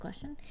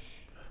question.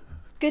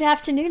 Good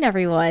afternoon,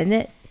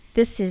 everyone.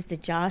 This is the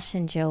Josh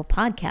and Joe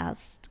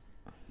podcast.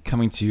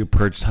 Coming to you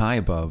perched high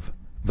above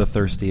the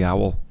Thirsty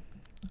Owl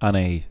on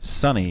a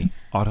sunny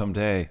autumn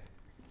day.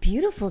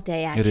 Beautiful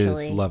day,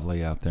 actually. It is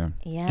lovely out there.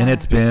 Yeah. And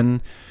it's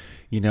been,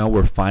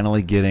 we're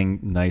finally getting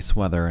nice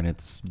weather, and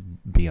it's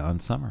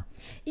beyond summer.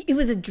 It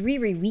was a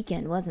dreary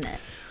weekend, wasn't it?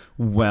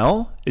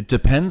 Well, it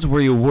depends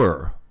where you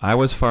were. I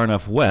was far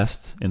enough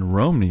west in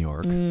Rome, New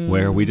York,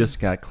 where we just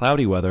got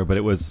cloudy weather, but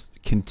it was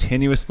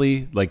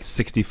continuously like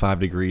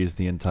 65 degrees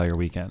the entire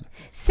weekend.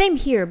 Same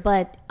here,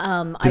 but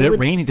Did it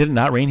rain? Did it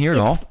not rain here at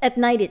all? At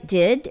night it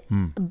did,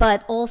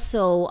 but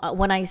also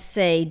when I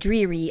say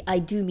dreary, I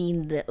do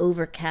mean the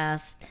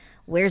overcast,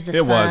 where's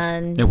the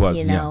sun,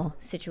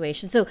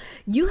 situation. So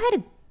you had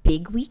a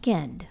big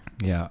weekend.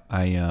 Yeah,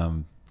 I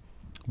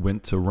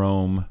went to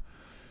Rome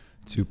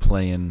to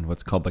play in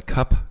what's called the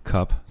Cup.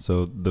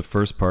 So the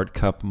first part,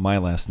 Cupp, my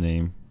last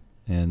name,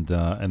 and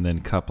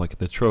then Cup, like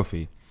the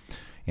trophy.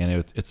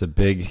 And it's a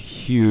big,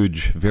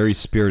 huge, very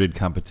spirited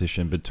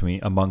competition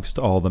amongst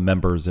all the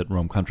members at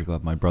Rome Country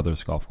Club, my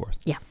brother's golf course.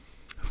 Yeah.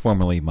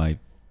 Formerly my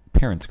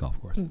parents' golf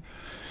course.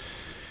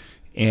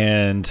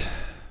 And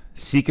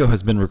Seiko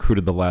has been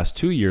recruited the last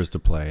 2 years to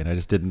play, and I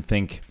just didn't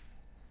think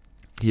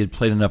he had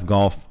played enough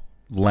golf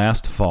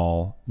last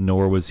fall,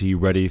 nor was he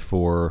ready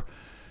for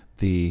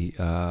the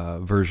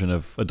version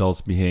of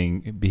adults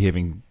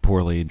behaving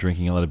poorly,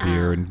 drinking a lot of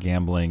beer and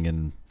gambling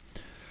and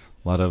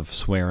a lot of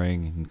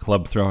swearing and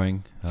club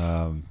throwing,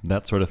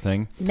 that sort of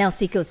thing. Now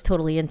Seiko's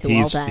totally into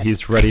all that.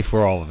 He's ready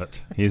for all of it.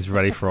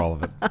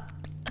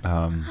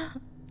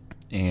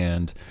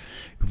 And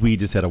we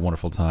just had a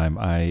wonderful time.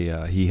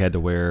 He had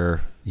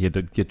to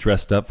get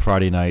dressed up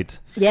Friday night.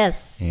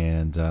 Yes.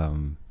 And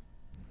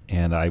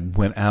I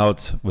went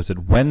out, was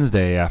it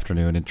Wednesday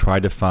afternoon, and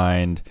tried to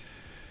find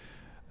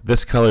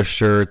this color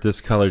shirt,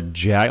 this color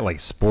jacket, like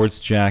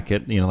sports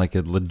jacket, like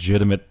a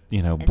legitimate,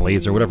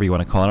 blazer, whatever you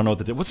want to call it. I don't know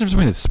what's the difference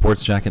between a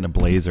sports jacket and a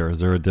blazer.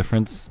 Is there a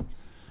difference?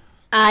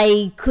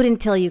 I couldn't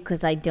tell you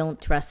because I don't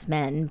dress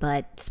men,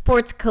 but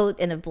sports coat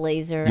and a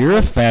blazer. You're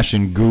a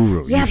fashion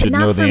guru. Yeah, you should but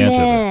know the answer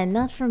to this.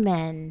 Not for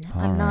men.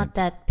 All I'm not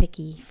that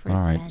picky for men.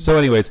 All right. So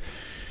anyways,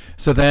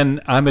 then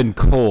I'm in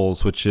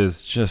Kohl's, which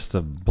is just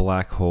a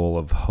black hole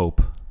of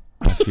hope,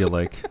 I feel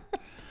like.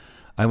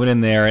 I went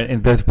in there,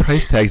 and the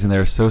price tags in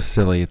there are so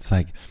silly. It's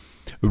like,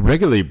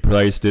 regularly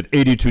priced at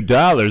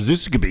 $82.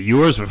 This could be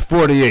yours for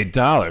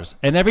 $48.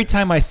 And every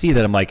time I see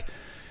that, I'm like,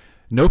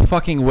 no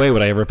fucking way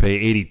would I ever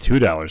pay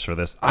 $82 for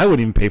this. I wouldn't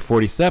even pay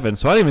 $47,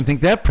 so I don't even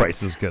think that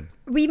price is good.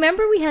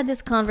 Remember we had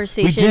this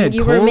conversation. We did.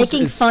 You Kohl's were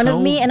making fun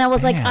of me, and I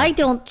was bad. like, I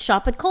don't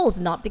shop at Kohl's,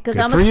 not because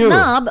Good I'm for a you.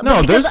 snob, No,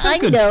 but there's because some I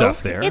good know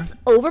stuff there. it's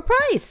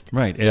overpriced.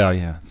 Right.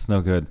 Yeah. It's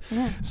no good.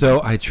 Yeah.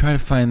 So I try to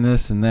find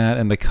this and that,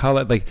 and the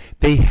color, like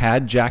they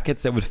had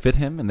jackets that would fit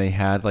him, and they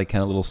had like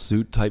kind of little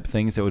suit type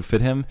things that would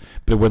fit him,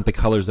 but it weren't the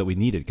colors that we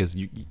needed because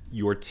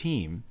your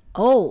team.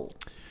 Oh.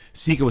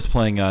 Seiko was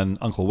playing on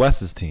Uncle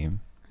Wes's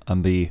team,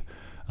 on the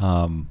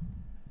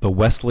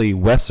Wesley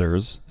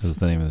Wessers is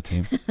the name of the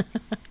team.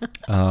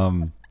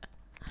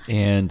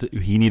 And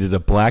he needed a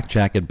black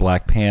jacket,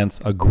 black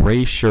pants, a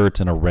gray shirt,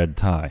 and a red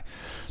tie.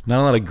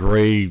 Not a lot of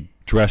gray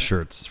dress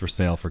shirts for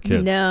sale for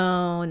kids.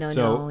 No,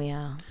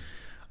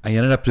 I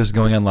ended up just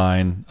going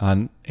online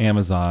on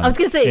Amazon. I was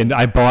going to say. And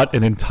I bought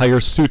an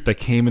entire suit that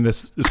came in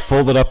this,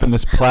 folded up in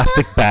this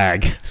plastic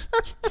bag.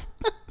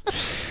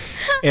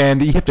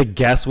 And you have to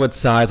guess what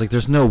size. Like,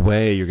 there's no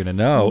way you're going to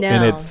know. No.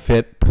 And it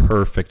fit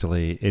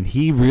perfectly. And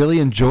he really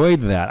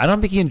enjoyed that. I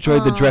don't think he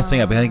enjoyed the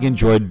dressing up. I think he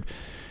enjoyed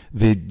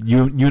the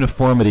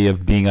uniformity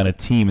of being on a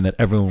team and that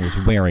everyone was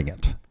wearing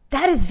it.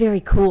 That is very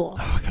cool.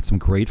 Oh, I got some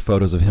great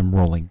photos of him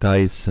rolling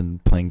dice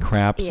and playing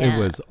craps. Yeah. It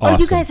was awesome. Oh,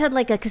 you guys had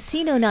like a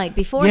casino night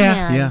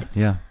beforehand.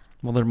 Yeah.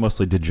 Well, they're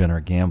mostly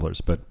degenerate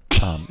gamblers, but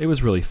it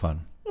was really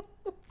fun.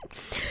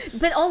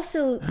 But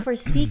also for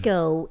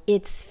Seiko,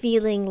 it's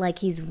feeling like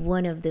he's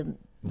one of the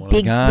One of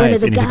the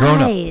guys. He's a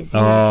grown-up.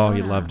 Oh,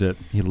 he loved it.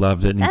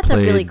 And that's he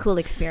played, a really cool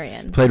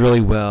experience. Played really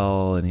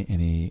well, and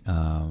he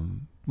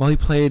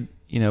played.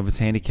 His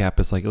handicap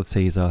is like, let's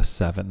say he's a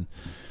 7.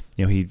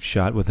 He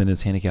shot within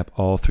his handicap.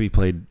 All three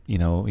played.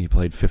 He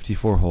played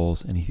 54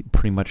 holes, and he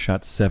pretty much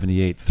shot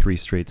 78 3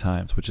 straight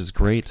times, which is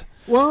great.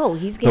 Whoa,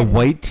 he's getting... The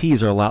white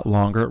tees are a lot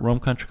longer at Rome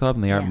Country Club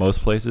than they are at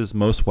most places.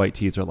 Most white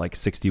tees are like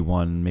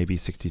 61, maybe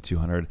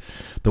 6,200.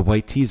 The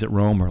white tees at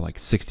Rome are like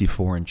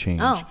 64 and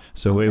change. Oh,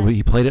 so okay.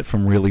 He played it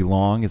from really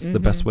long. It's the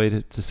best way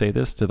to say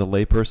this to the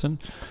layperson.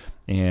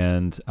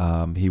 And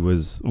he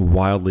was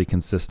wildly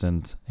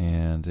consistent,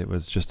 and it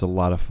was just a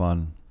lot of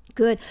fun.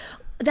 Good.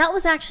 That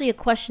was actually a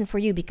question for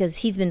you because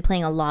he's been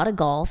playing a lot of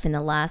golf in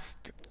the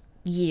last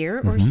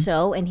year or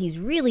so, and he's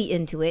really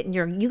into it. And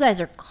you guys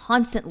are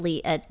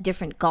constantly at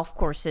different golf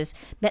courses,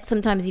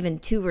 sometimes even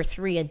 2 or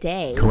 3 a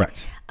day.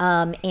 Correct.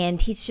 And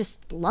he's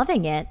just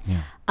loving it.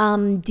 Yeah.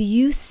 Do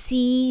you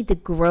see the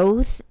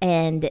growth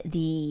and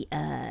the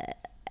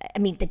I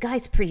mean, the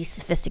guy's pretty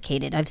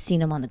sophisticated. I've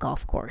seen him on the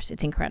golf course.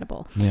 It's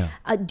incredible. Yeah.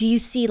 Do you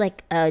see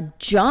like a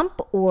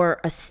jump or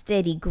a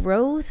steady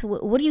growth?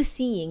 What are you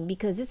seeing?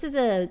 Because this is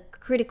a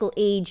critical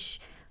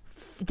age.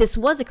 This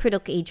was a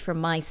critical age for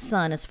my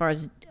son as far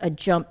as a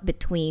jump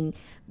between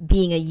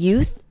being a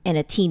youth and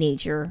a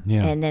teenager.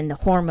 Yeah. And then the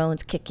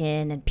hormones kick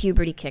in and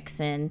puberty kicks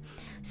in.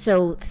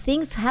 So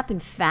things happen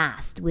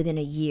fast within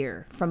a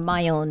year from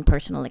my own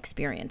personal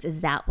experience.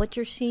 Is that what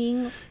you're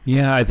seeing?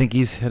 Yeah, I think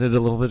he's headed a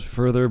little bit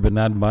further, but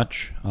not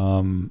much.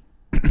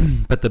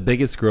 But the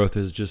biggest growth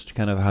is just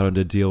kind of how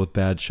to deal with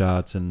bad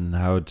shots and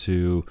how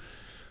to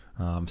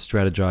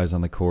strategize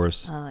on the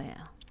course. Oh,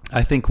 yeah.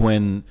 I think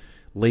when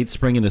late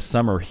spring into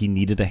summer, he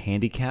needed a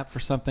handicap for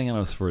something. I don't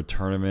know if it was for a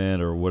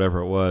tournament or whatever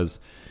it was.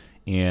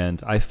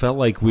 And I felt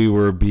like we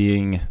were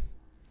being...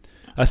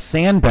 A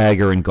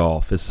sandbagger in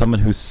golf is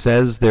someone who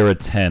says they're a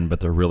 10, but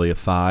they're really a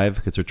 5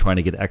 because they're trying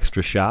to get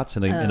extra shots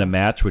in a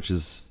match, which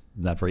is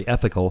not very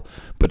ethical,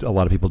 but a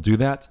lot of people do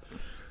that.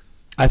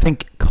 I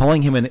think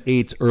calling him an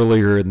 8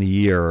 earlier in the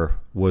year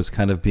was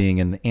kind of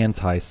being an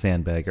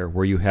anti-sandbagger,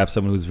 where you have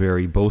someone who's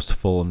very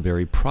boastful and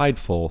very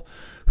prideful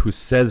who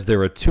says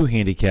they're a 2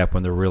 handicap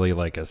when they're really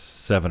like a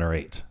 7 or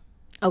 8.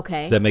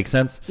 Okay. Does that make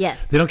sense?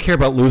 Yes. They don't care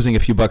about losing a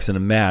few bucks in a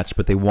match,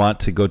 but they want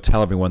to go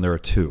tell everyone they're a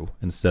 2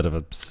 instead of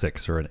a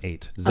 6 or an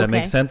 8. Does that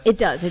make sense? It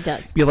does. It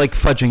does. Be like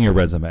fudging your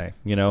resume,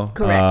 you know?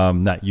 Correct.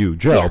 Not you,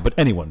 Joe, Yeah. but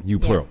anyone, you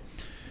plural.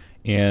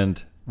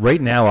 And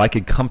right now, I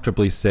could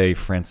comfortably say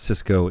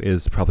Francisco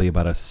is probably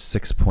about a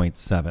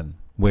 6.7,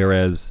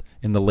 whereas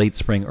in the late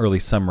spring, early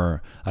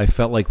summer, I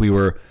felt like we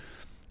were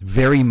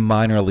very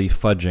minorly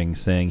fudging,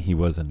 saying he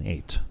was an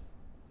 8.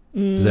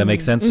 Does that make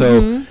sense?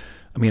 So,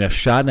 I mean, a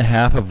shot and a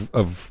half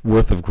of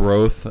worth of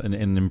growth and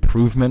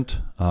improvement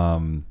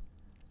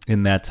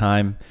in that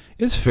time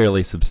is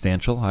fairly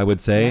substantial, I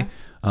would say.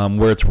 Yeah.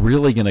 Where it's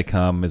really going to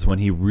come is when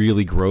he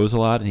really grows a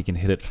lot and he can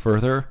hit it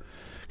further,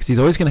 because he's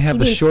always going to have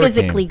the short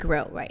physically game.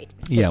 Grow, right?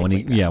 Yeah,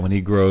 when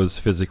he grows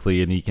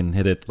physically and he can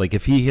hit it. Like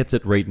if he hits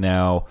it right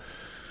now,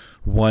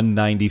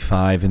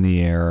 195 in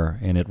the air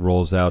and it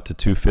rolls out to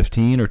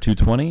 215 or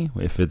 220,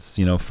 if it's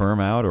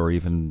firm out or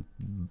even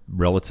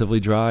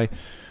relatively dry.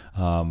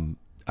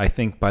 I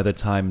think by the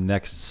time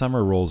next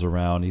summer rolls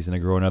around, he's going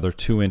to grow another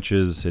 2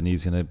 inches and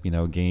he's going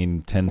to,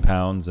 gain 10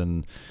 pounds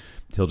and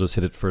he'll just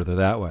hit it further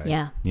that way.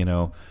 Yeah.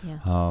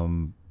 Yeah.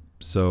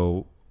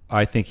 So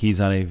I think he's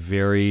on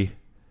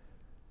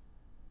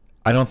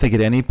I don't think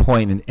at any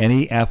point in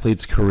any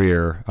athlete's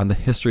career on the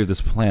history of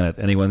this planet,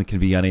 anyone can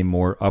be on a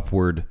more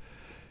upward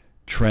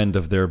trend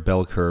of their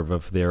bell curve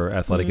of their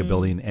athletic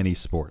ability in any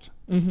sport.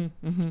 And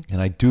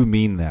I do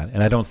mean that.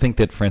 And I don't think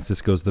that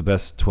Francisco's the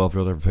best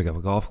 12-year-old ever pick up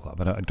a golf club.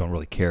 I don't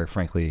really care,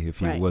 frankly, if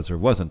he was or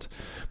wasn't.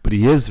 But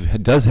he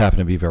does happen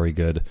to be very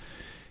good.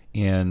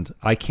 And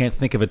I can't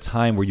think of a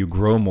time where you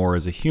grow more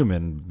as a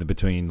human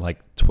between like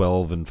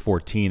 12 and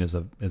 14 as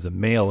a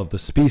male of the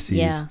species.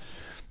 Yeah.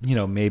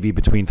 Maybe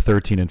between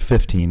 13 and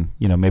 15.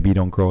 Maybe you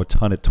don't grow a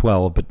ton at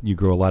 12, but you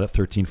grow a lot at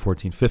 13,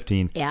 14,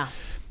 15. Yeah.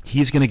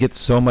 He's going to get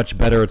so much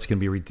better. It's going to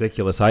be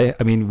ridiculous. I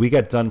mean, we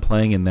got done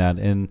playing in that,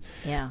 and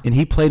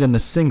he played in the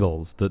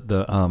singles,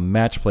 the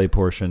match play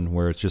portion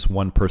where it's just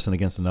one person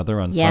against another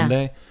on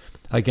Sunday,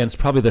 against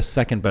probably the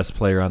second best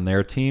player on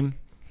their team.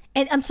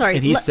 And I'm sorry.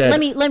 And he said,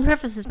 let me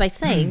preface this by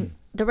saying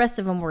the rest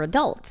of them were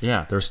adults.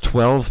 Yeah, there's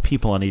 12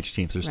 people on each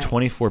team. So there's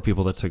 24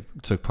 people that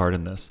took part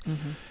in this,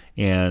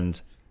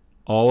 and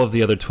all of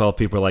the other 12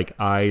 people are like,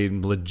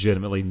 I'm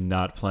legitimately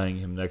not playing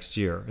him next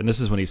year. And this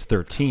is when he's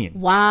 13.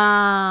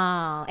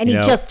 Wow. And he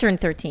just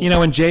turned 13.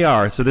 And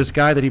JR, so this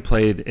guy that he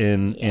played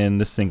in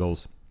the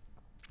singles,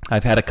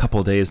 I've had a couple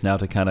of days now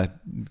to kind of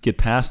get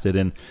past it.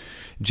 And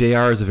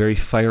JR is a very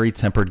fiery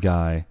tempered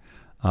guy.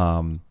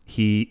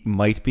 He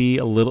might be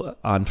a little,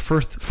 on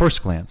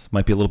first glance,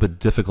 might be a little bit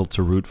difficult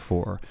to root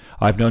for.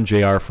 I've known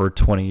JR for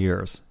 20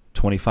 years,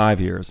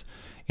 25 years.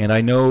 And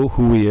I know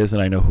who he is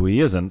and I know who he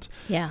isn't.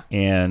 Yeah.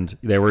 And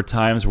there were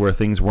times where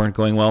things weren't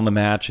going well in the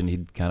match and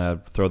he'd kind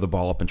of throw the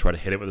ball up and try to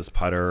hit it with his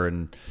putter.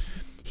 And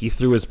he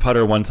threw his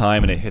putter one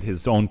time and it hit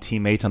his own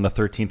teammate on the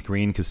 13th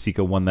green because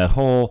Seiko won that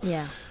hole.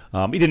 Yeah.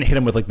 He didn't hit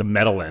him with like the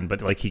metal end,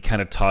 but like he kind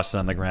of tossed it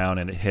on the ground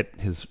and it hit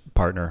his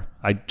partner.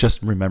 I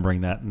just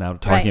remembering that now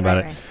talking about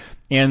it. Right.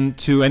 And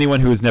to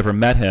anyone who has never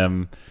met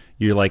him,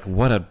 you're like,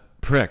 what a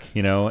prick,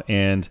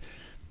 and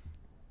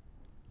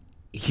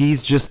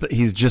he's just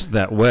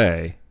that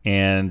way.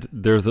 And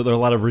there are a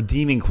lot of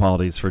redeeming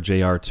qualities for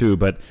JR too,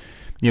 but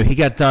he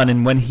got done,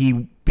 and when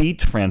he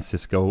beat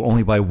Francisco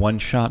only by one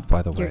shot,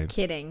 by the way. You're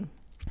kidding.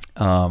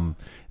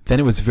 Then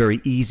it was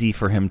very easy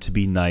for him to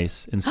be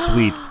nice and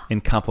sweet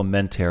and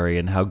complimentary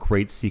and how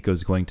great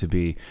Seiko's going to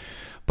be.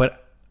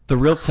 But the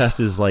real test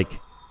is like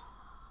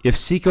if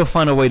Seiko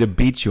found a way to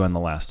beat you on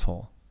the last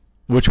hole,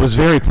 which was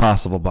very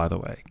possible, by the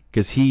way,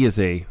 because he is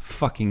a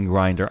fucking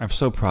grinder. I'm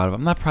so proud of him.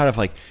 I'm not proud of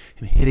like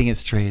him hitting it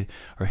straight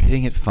or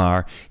hitting it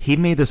far. He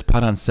made this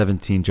putt on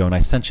 17, Joe, and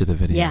I sent you the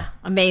video. Yeah,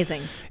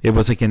 amazing. It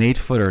was like an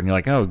 8-footer, and you're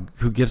like, oh,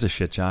 who gives a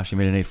shit, Josh? You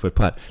made an 8-foot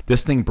putt.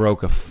 This thing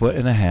broke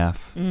 1.5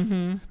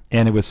 feet,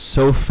 and it was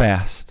so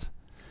fast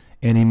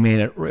and he made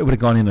it. It would have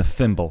gone in a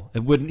thimble.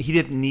 It wouldn't. He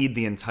didn't need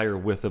the entire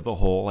width of the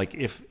hole. Like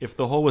if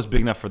the hole was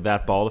big enough for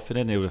that ball to fit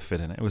in, it would have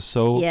fit in. It was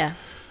so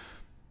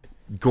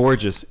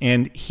gorgeous,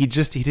 and he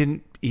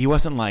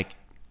wasn't like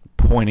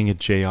pointing at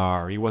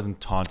JR. He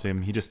wasn't taunting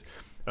him. He just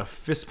a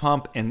fist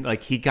pump, and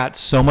like he got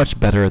so much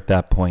better at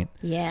that point.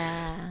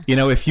 Yeah. You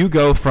know, if you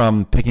go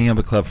from picking up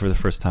a club for the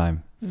first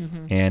time,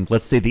 and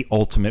let's say the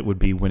ultimate would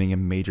be winning a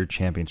major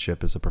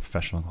championship as a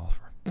professional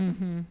golfer.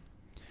 Mm-hmm.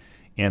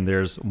 And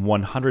there's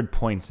 100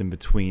 points in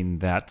between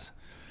that,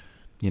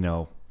 you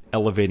know,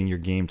 elevating your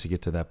game to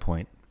get to that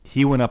point.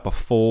 He went up a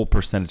full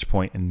percentage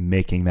point in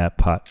making that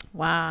putt.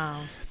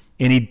 Wow.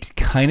 And he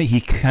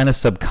kind of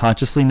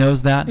subconsciously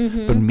knows that,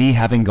 but me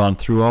having gone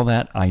through all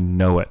that, I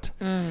know it.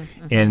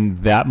 Mm-hmm.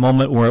 And that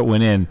moment where it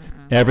went in,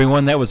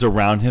 everyone that was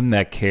around him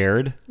that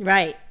cared,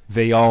 right,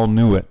 they all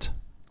knew it,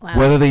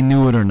 whether they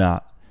knew it or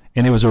not.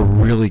 And it was a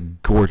really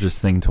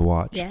gorgeous thing to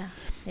watch. Yeah.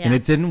 And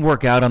it didn't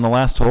work out on the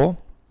last hole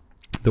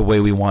the way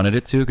we wanted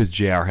it to, because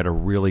JR had a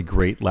really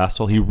great last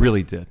hole. He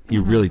really did. He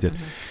really did.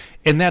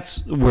 And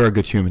that's where a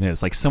good human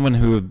is. Like someone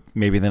who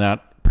maybe they're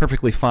not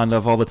perfectly fond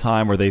of all the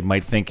time, or they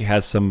might think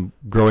has some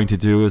growing to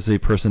do as a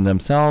person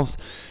themselves.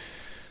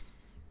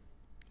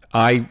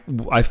 I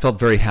felt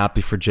very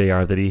happy for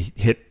JR that he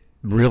hit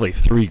really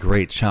 3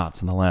 great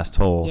shots in the last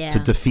hole to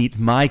defeat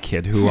my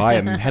kid, who I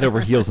am head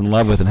over heels in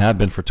love with and have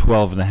been for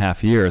 12 and a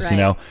half years, you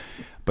know.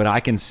 But I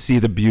can see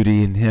the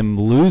beauty in him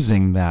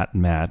losing that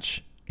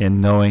match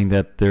and knowing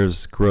that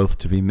there's growth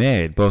to be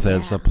made, both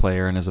as a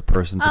player and as a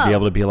person, to be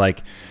able to be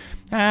like,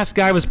 this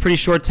guy was pretty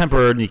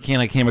short-tempered and he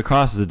kind of came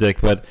across as a dick,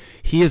 but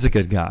he is a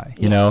good guy,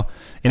 you know?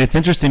 And it's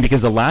interesting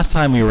because the last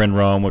time we were in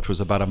Rome, which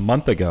was about a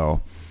month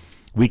ago,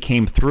 we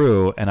came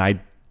through and I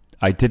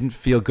didn't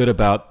feel good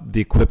about the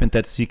equipment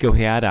that Seiko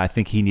had. I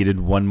think he needed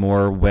one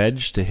more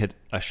wedge to hit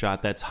a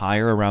shot that's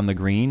higher around the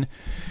green.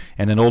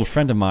 And an old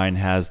friend of mine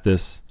has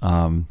this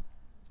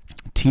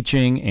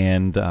teaching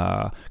and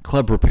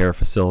club repair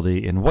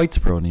facility in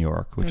Whitesboro, New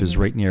York, which is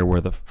right near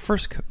where the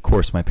first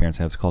course my parents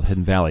had. It's called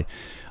Hidden Valley.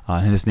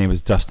 And his name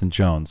is Dustin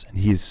Jones. And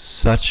he's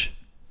such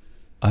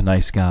a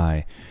nice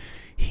guy.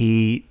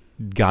 He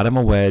got him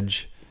a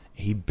wedge.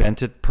 He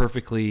bent it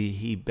perfectly.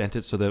 He bent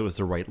it so that it was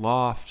the right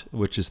loft,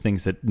 which is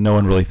things that no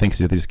one really thinks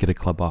to do. They just get a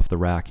club off the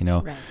rack, you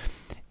know. Right.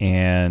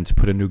 And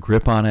put a new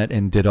grip on it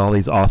and did all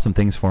these awesome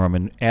things for him.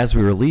 And as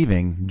we were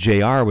leaving,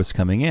 JR was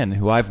coming in,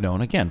 who I've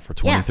known, again, for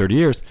 20, 30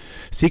 years.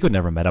 Seiko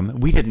never met him.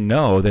 We didn't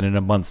know that in a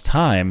month's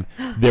time,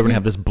 they were going to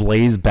have this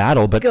blaze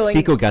battle, but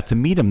Seiko got to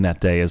meet him that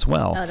day as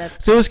well. Oh,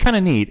 that's so it was kind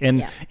of neat.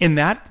 And in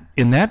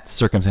that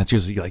circumstance, he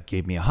was, like,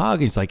 gave me a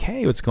hug. He's like,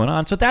 hey, what's going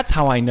on? So that's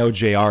how I know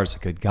JR is a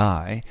good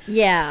guy.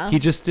 Yeah. He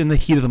just, in the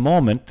heat of the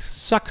moment,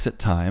 sucks at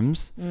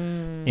times.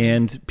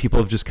 And people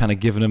have just kind of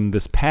given him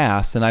this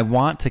pass. And I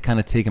want to kind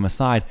of take him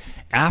aside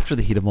after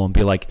the heat of the moment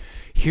and be like,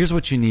 here's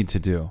what you need to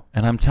do.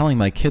 And I'm telling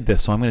my kid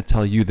this, so I'm going to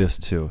tell you this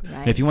too. Right.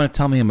 And if you want to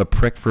tell me I'm a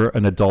prick for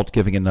an adult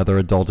giving another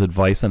adult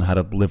advice on how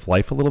to live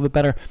life a little bit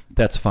better,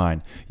 that's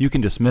fine. You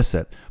can dismiss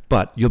it,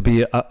 but you'll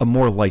be a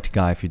more liked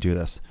guy if you do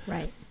this.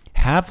 Right.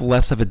 Have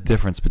less of a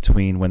difference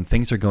between when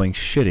things are going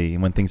shitty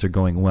and when things are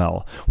going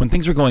well. When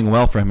things are going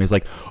well for him, he's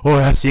like, oh,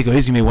 that's Seiko.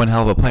 He's going to be one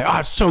hell of a player. Oh,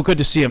 it's so good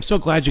to see him. I'm so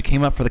glad you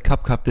came up for the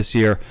Cup this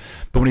year.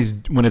 But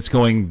when it's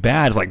going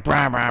bad, it's like,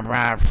 brah, brah,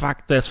 brah,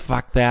 fuck this,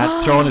 fuck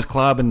that, throwing his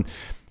club. And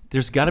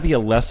there's got to be a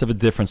less of a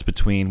difference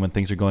between when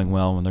things are going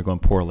well and when they're going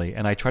poorly.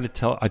 And I try to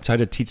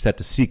teach that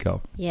to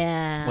Seiko.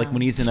 Yeah. Like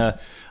when he's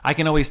I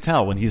can always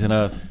tell when he's in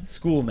a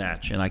school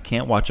match and I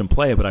can't watch him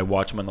play, but I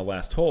watch him on the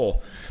last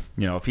hole.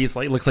 You know, if he's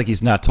like, looks like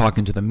he's not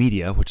talking to the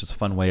media, which is a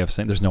fun way of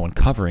saying there's no one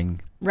covering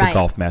the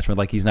golf match, but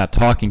like he's not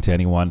talking to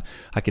anyone,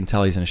 I can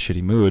tell he's in a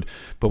shitty mood.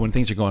 But when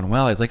things are going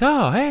well, he's like,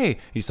 oh, hey,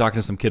 he's talking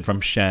to some kid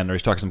from Shen, or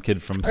he's talking to some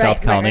kid from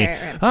South Colony.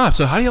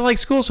 So how do you like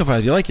school so far?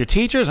 Do you like your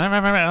teachers?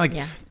 Like,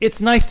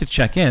 it's nice to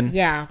check in,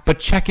 but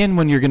check in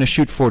when you're going to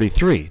shoot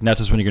 43, not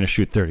just when you're going to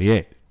shoot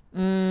 38.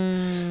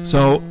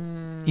 So,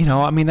 you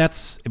know,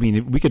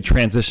 we could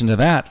transition to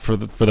that for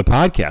the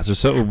podcast, or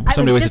so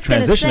many ways to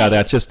transition out of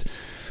that. Just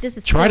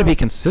try to be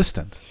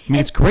consistent. I mean,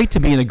 it's great to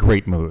be in a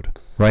great mood,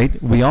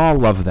 right? We all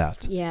love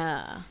that.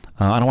 Yeah.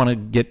 I don't want to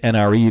get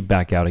NRE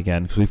back out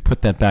again because we've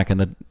put that back in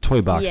the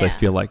toy box, I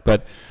feel like.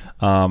 But,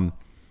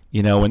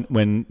 you know,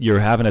 when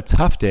you're having a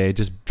tough day,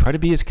 just try to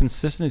be as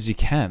consistent as you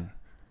can.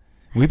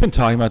 We've been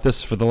talking about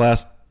this for the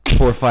last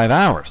 4 or 5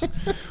 hours.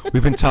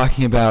 We've been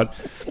talking about,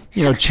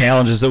 you know,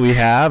 challenges that we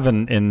have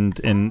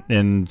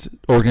and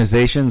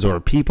organizations or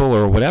people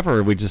or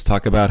whatever. We just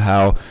talk about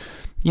how,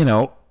 you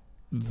know,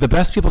 the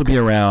best people to be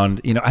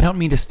around, you know, I don't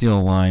mean to steal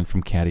a line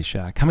from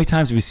Caddyshack. How many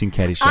times have you seen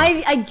Caddyshack?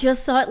 I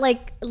just saw it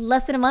like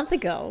less than a month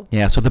ago.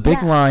 Yeah, so the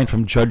big line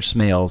from Judge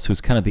Smales,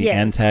 who's kind of the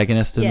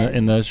antagonist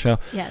in the show.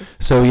 Yes.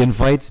 So he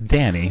invites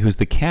Danny, who's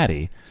the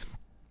caddy.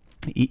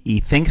 He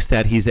thinks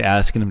that he's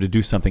asking him to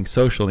do something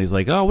social, and he's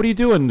like, oh, what are you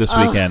doing this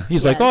weekend?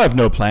 He's like, oh, I have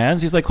no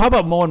plans. He's like, how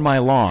about mowing my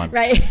lawn?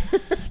 Right.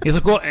 He's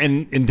like, well,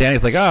 and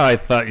Danny's like, oh, I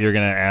thought you were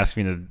going to ask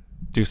me to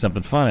do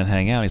something fun and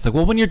hang out. He's like,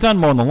 well, when you're done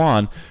mowing the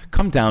lawn,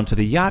 come down to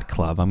the yacht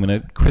club. I'm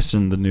going to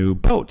christen the new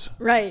boat.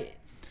 Right.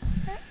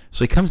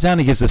 So he comes down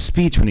and he gives a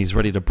speech when he's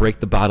ready to break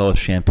the bottle of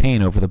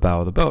champagne over the bow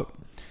of the boat.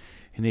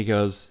 And he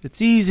goes,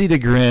 it's easy to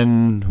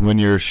grin when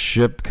your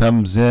ship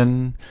comes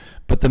in,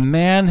 but the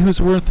man who's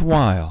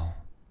worthwhile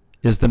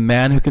is the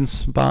man who can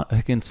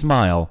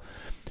smile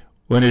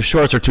when his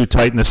shorts are too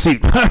tight in the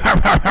seat.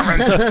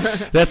 So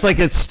that's like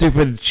a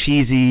stupid,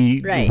 cheesy,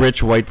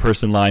 rich white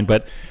person line,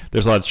 but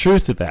there's a lot of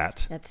truth to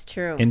that. That's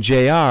true. And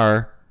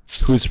JR,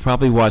 who's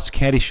probably watched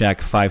Caddyshack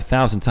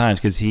 5,000 times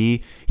because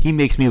he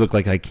makes me look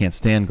like I can't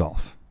stand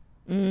golf.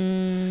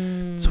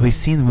 So he's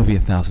seen the movie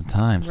 1,000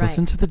 times. Right.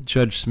 Listen to the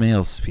Judge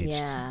Smales speech.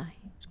 Yeah.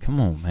 Come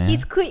on, man.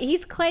 He's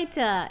quite,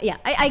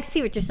 I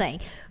see what you're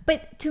saying.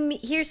 But to me,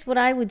 here's what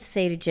I would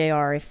say to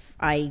JR if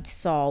I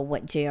saw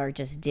what JR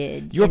just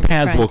did. Your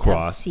paths will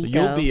cross.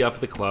 You'll be up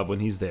at the club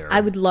when he's there.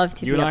 I would love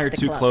to be up at the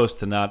club. You and I are too close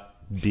to not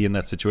be in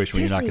that situation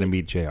where you're not going to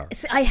meet JR.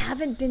 I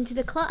haven't been to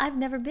the club. I've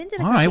never been to the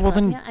club. All right, well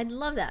then. Yeah, I'd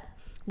love that.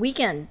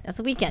 Weekend. That's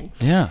a weekend.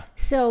 Yeah.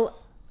 So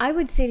I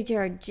would say to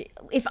JR,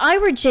 if I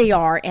were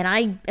JR and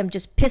I am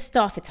just pissed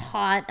off, it's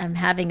hot, I'm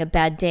having a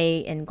bad day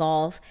in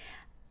golf,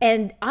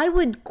 and I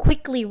would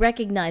quickly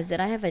recognize that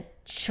I have a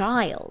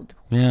child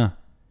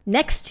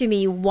next to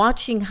me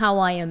watching how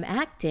I am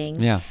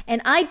acting. Yeah.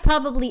 And I'd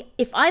probably,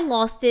 if I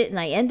lost it and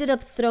I ended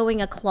up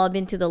throwing a club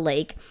into the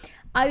lake,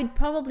 I would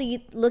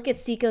probably look at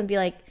Sika and be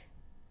like,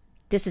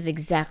 this is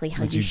exactly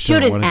how you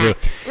shouldn't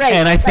act. Right.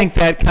 And I think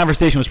that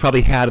conversation was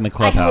probably had in the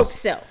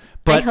clubhouse. I hope so.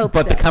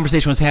 But the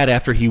conversation was had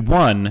after he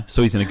won,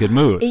 so he's in a good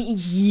mood.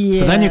 Yeah.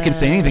 So then you can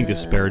say anything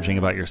disparaging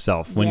about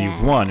yourself when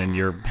you've won and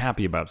you're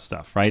happy about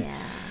stuff, right?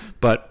 Yeah.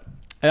 But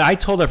I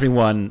told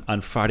everyone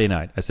on Friday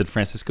night, I said,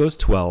 Francisco's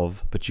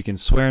 12, but you can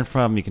swear in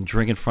front of him, you can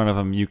drink in front of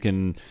him, you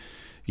can,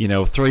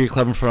 throw your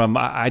club in front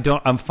of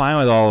him. I'm fine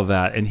with all of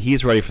that, and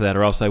he's ready for that,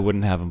 or else I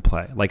wouldn't have him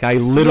play. Like, I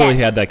literally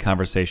had that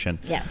conversation.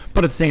 Yes.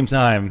 But at the same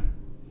time,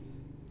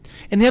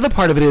 and the other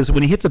part of it is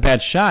when he hits a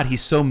bad shot,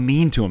 he's so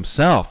mean to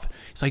himself.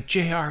 He's like,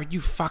 JR, you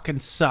fucking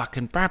suck,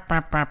 and bah,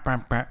 bah, bah,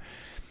 bah, bah.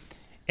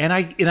 And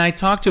I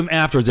talked to him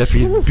afterwards after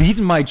he'd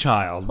beaten my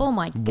child. Oh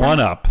my God.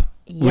 1-up,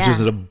 which is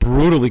a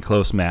brutally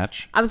close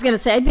match. I was going to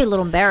say, I'd be a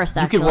little embarrassed,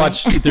 actually. You could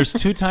watch, there's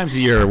 2 times a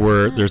year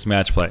where there's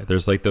match play.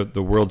 There's like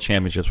the World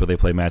Championships where they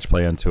play match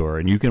play on tour,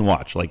 and you can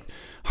watch. Like,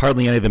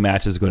 hardly any of the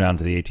matches go down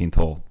to the 18th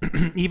hole.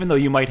 Even though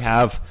you might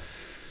have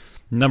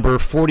number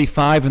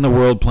 45 in the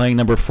world playing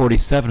number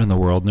 47 in the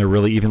world, and they're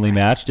really evenly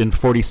matched, and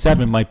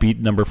 47 might beat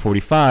number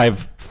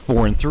 45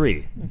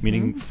 4-3,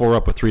 meaning 4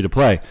 up with 3 to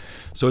play.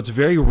 So it's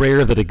very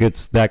rare that it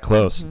gets that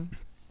close.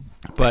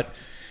 But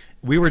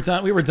we were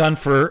done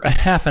for a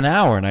half an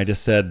hour, and I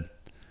just said,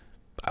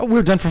 we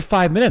were done for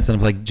 5 minutes, and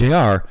I was like,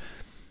 JR,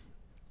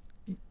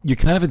 you're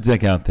kind of a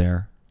dick out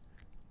there,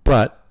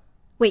 but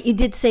wait, you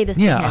did say this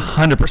to him? Yeah,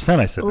 100%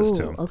 I said this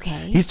to him.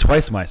 Okay. He's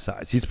twice my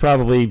size. He's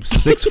probably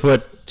 6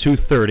 foot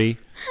 230,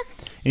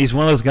 and he's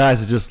one of those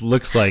guys that just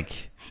looks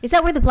like... Is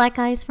that where the black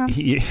guy is from? I'm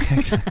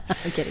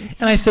kidding.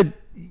 And I said,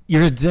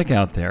 you're a dick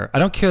out there. I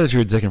don't care that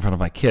you're a dick in front of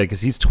my kid,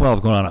 because he's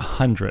 12 going on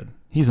 100.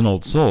 He's an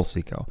old soul,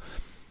 Seiko.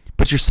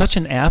 But you're such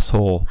an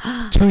asshole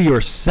to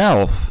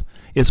yourself,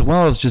 as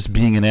well as just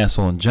being an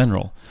asshole in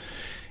general.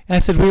 And I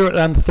said, we were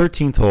on the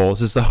 13th hole.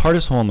 This is the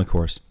hardest hole in the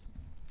course.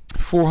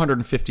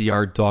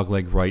 450-yard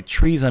dogleg right,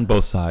 trees on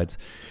both sides.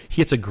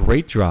 He hits a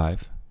great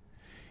drive,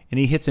 and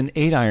he hits an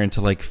 8-iron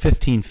to like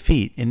 15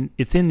 feet, and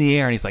it's in the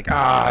air, and he's like,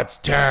 it's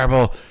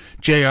terrible.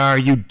 JR,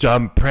 you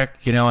dumb prick,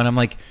 And I'm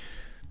like,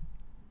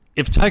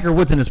 if Tiger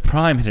Woods in his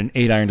prime hit an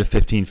 8-iron to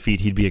 15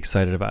 feet, he'd be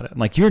excited about it. I'm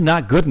like, you're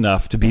not good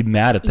enough to be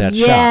mad at that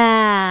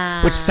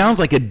shot. Which sounds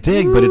like a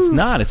dig, but it's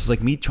not. It's just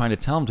like me trying to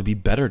tell him to be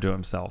better to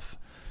himself.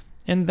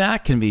 And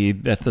that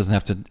doesn't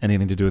have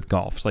anything to do with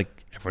golf. It's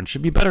like, everyone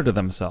should be better to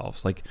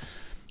themselves. Like,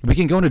 we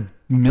can go in a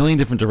million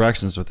different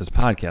directions with this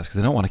podcast because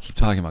I don't want to keep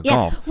talking about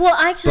golf. Well,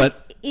 actually,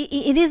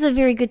 it is a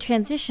very good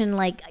transition.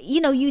 Like,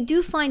 you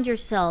do find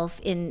yourself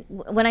in,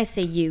 when I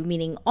say you,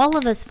 meaning all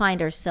of us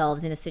find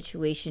ourselves in a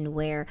situation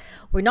where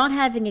we're not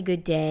having a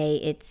good day.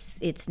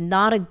 It's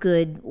not a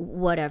good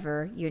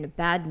whatever. You're in a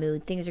bad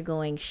mood. Things are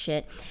going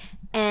shit.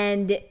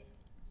 And,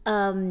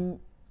 I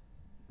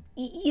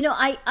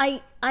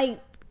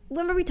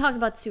remember we talked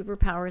about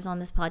superpowers on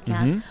this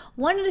podcast.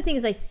 One of the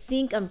things I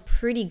think I'm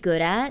pretty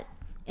good at,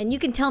 and you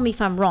can tell me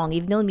if I'm wrong,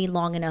 you've known me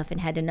long enough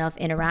and had enough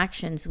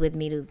interactions with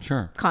me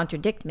to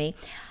contradict me.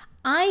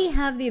 I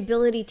have the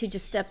ability to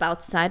just step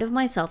outside of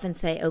myself and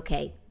say,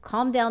 okay,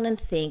 calm down and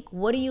think,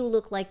 what do you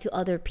look like to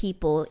other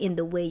people in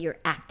the way you're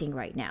acting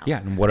right now? Yeah,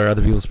 and what are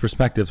other people's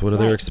perspectives? What are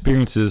their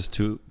experiences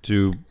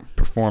to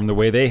perform the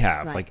way they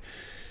have? Like,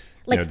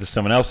 does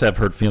someone else have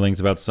hurt feelings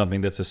about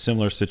something that's a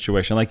similar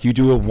situation? Like, you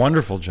do a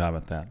wonderful job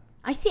at that.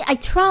 I think I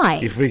try.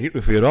 If we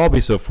would all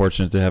be so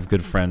fortunate to have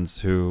good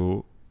friends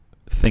who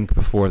think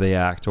before they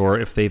act, or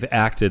if they've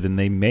acted and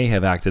they may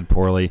have acted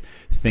poorly,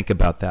 think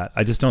about that.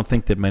 I just don't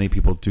think that many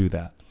people do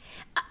that.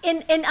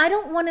 And I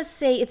don't want to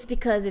say it's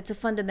because it's a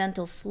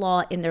fundamental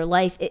flaw in their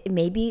life.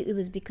 Maybe it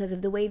was because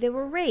of the way they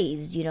were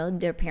raised. You know,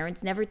 their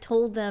parents never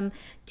told them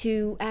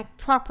to act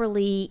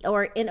properly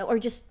or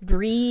just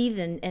breathe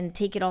and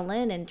take it all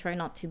in and try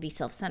not to be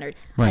self-centered.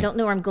 Right. I don't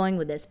know where I'm going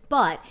with this,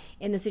 but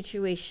in the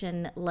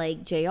situation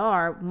like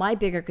JR, my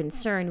bigger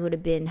concern would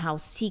have been how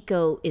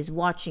Seiko is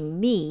watching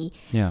me.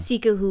 Yeah.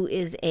 Seiko, who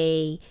is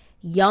a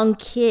young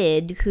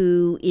kid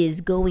who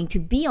is going to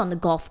be on the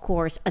golf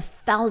course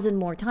 1,000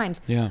 more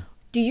times. Yeah.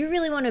 Do you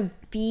really want to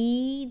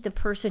be the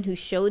person who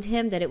showed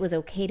him that it was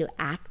okay to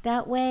act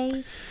that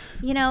way?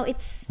 You know,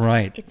 it's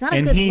right. It's not a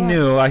and good he look.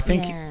 knew. I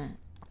think Yeah.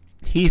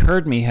 he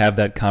heard me have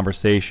that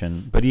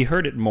conversation, but he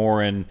heard it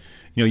more in,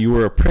 you know, you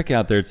were a prick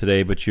out there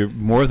today, but you're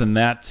more than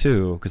that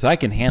too. Because I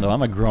can handle.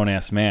 I'm a grown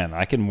ass man.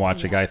 I can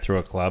watch a guy throw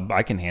a club.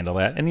 I can handle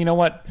that. And you know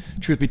what?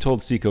 Truth be told,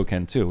 Seiko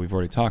can too. We've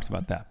already talked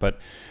about that. But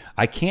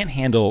I can't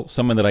handle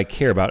someone that I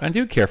care about. I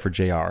do care for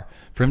JR.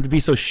 For him to be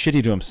so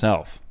shitty to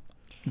himself.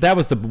 That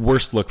was the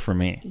worst look for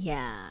me.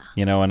 Yeah.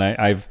 You know, and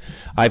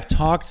I've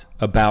talked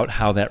about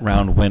how that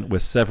round went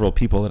with several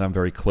people that I'm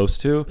very close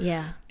to.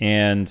 Yeah.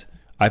 And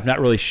I've not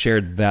really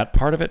shared that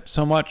part of it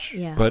so much.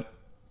 Yeah. But,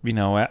 you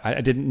know,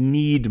 I didn't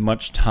need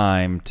much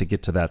time to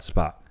get to that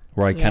spot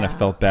where I kind of Yeah.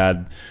 felt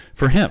bad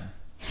for him.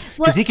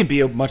 Well, Because he can be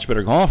a much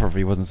better golfer if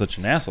he wasn't such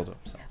an asshole to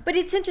himself. but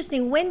it's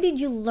interesting. When did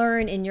you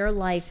learn in your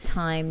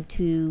lifetime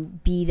to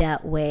be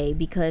that way?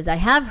 Because I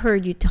have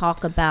heard you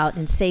talk about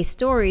and tell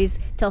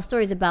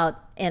stories about,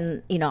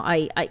 and you know,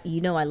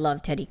 I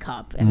love Teddy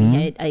Cupp. I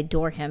mean, I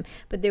adore him.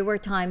 But there were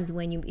times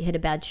when you hit a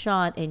bad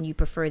shot and you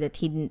prefer that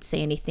he didn't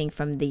say anything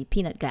from the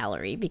peanut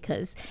gallery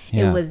because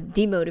Yeah. it was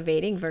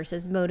demotivating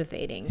versus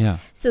motivating. Yeah.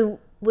 So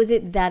was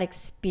it that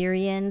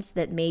experience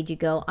that made you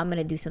go, I'm going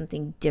to do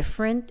something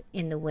different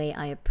in the way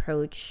I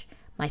approach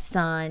my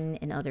son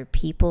and other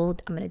people?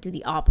 I'm going to do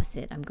the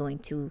opposite. I'm going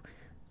to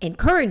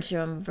encourage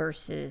them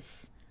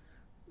versus,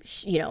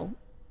 you know,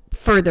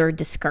 further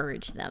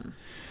discourage them.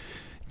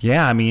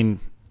 Yeah, I mean,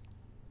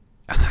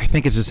 I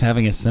think it's just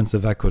having a sense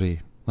of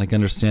equity, like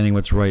understanding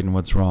what's right and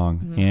what's wrong.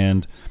 Mm-hmm.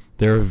 And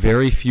there are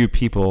very few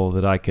people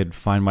that I could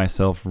find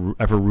myself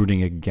ever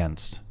rooting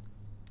against.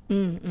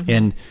 Mm-hmm.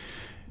 And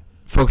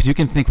folks, you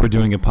can think we're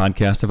doing a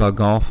podcast about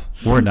golf.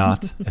 We're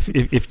not.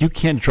 if you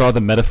can't draw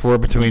the metaphor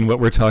between what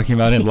we're talking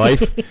about in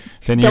life,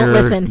 then Don't you're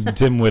listen.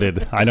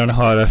 dim-witted. I don't know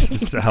how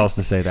else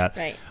to say that.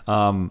 Right.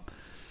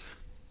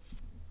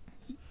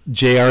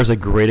 JR is a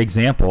great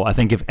example. I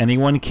think if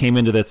anyone came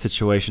into that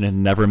situation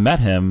and never met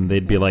him,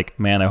 they'd be like,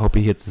 man, I hope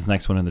he hits this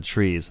next one in the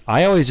trees.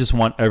 I always just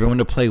want everyone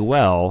to play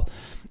well,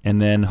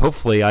 and then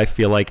hopefully I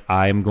feel like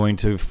I'm going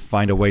to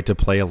find a way to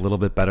play a little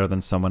bit better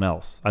than someone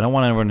else. I don't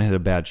want everyone to hit a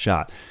bad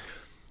shot.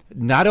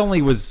 Not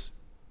only was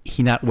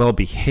he not well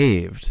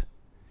behaved,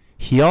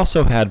 he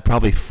also had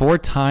probably 4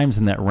 times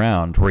in that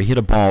round where he hit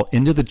a ball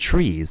into the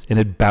trees and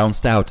it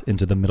bounced out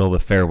into the middle of the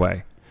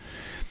fairway.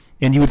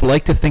 And you would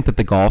like to think that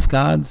the golf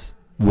gods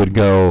would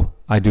go,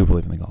 I do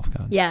believe in the golf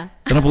gods. Yeah.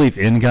 I don't believe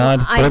in God,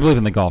 but I believe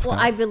in the golf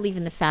gods. I believe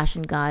in the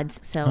fashion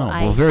gods, so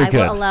very I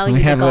good. will allow we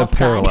you have the golf a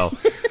parallel.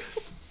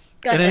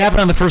 God. And it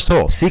happened on the first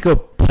hole.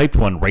 Seiko piped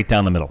one right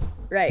down the middle.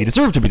 Right. He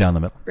deserved to be down the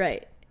middle.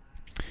 Right.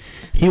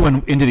 He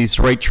went into these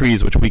right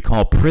trees, which we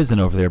call prison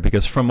over there,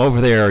 because from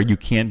over there you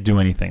can't do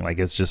anything. Like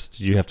it's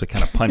just, you have to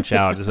kind of punch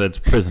out. Just it's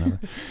prison.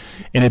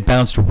 And it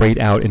bounced right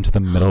out into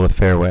the middle of the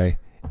fairway.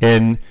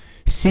 And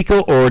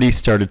Seiko already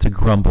started to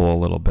grumble a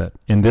little bit.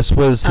 And this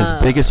was his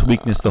biggest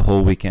weakness the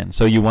whole weekend.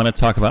 So you want to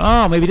talk about,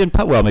 oh, maybe he didn't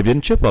putt well, maybe he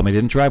didn't chip well, maybe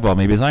he didn't drive well,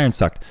 maybe his iron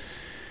sucked.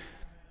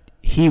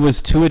 He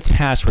was too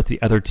attached to what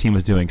the other team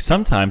was doing.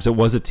 Sometimes it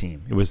was a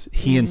team. It was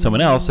he and someone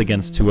else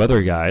against 2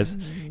 other guys.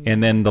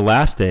 And then the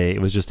last day,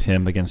 it was just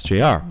him against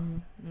JR.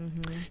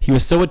 He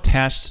was so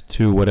attached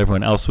to what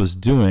everyone else was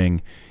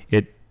doing,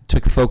 it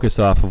took focus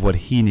off of what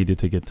he needed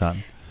to get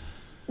done.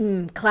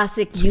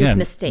 Classic So youth again,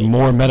 mistake.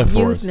 more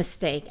metaphors. Youth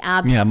mistake.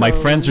 Absolutely. Yeah, my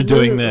friends are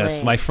doing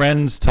this. My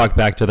friends talk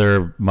back to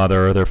their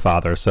mother or their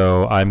father,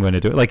 so I'm going to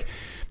do it. Like,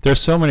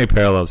 there's so many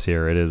parallels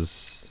here. It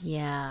is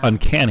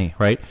uncanny,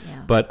 right?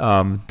 Yeah. But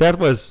that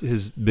was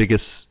his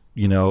biggest,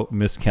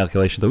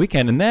 miscalculation of the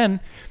weekend. And then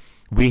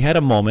we had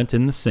a moment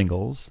in the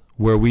singles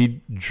where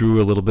we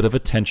drew a little bit of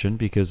attention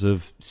because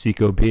of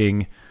Seiko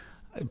being,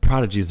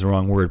 prodigy is the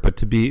wrong word,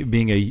 but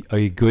being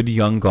a good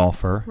young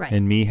golfer, right,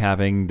 and me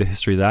having the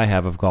history that I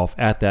have of golf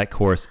at that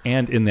course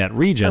and in that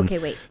region. Okay,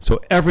 wait. So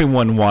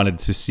everyone wanted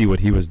to see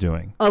what he was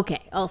doing. Okay.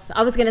 Also,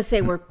 I was going to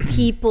say, were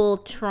people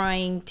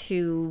trying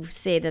to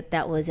say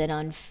that was an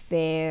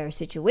unfair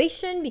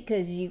situation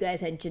because you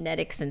guys had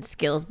genetics and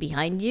skills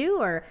behind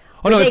you, or?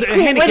 Oh, no, it's cool?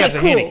 a handicap's a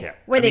handicap.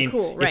 Were they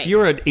cool? Right. If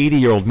you're an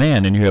 80-year-old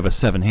man and you have a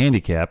 7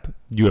 handicap,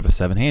 you have a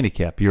 7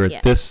 handicap. You're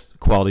at this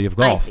quality of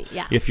golf. I see,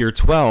 yeah. If you're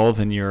 12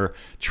 and you're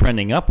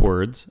trending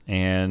upwards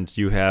and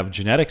you have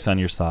genetics on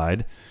your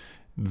side,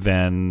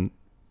 then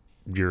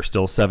you're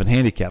still 7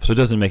 handicap. So it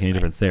doesn't make any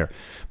difference there.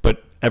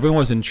 But everyone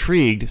was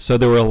intrigued. So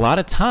there were a lot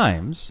of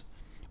times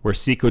where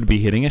Seiko would be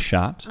hitting a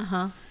shot,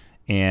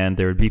 and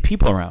there would be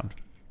people around.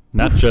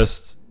 Not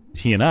just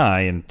he and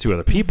I and 2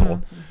 other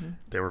people.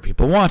 there were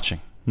people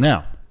watching.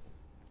 Now,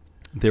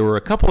 there were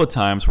a couple of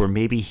times where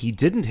maybe he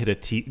didn't hit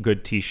a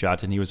good tee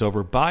shot and he was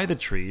over by the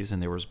trees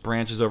and there was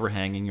branches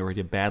overhanging or he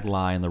had a bad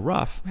lie in the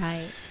rough.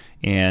 Right.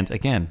 And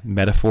again,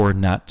 metaphor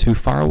not too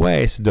far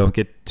away, so don't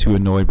get too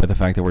annoyed by the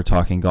fact that we're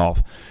talking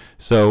golf.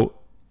 So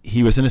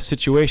he was in a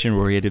situation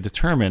where he had to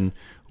determine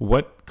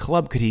what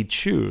club could he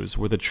choose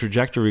where the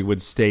trajectory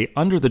would stay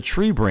under the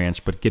tree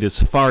branch but get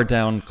as far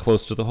down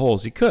close to the hole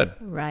as he could.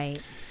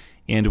 Right.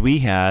 And we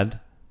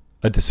had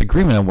a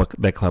disagreement on what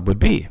that club would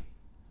be.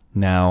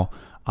 Now,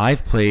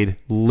 I've played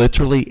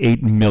literally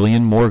 8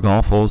 million more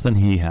golf holes than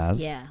he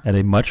has at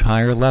a much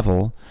higher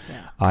level.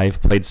 Yeah.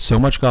 I've played so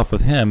much golf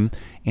with him,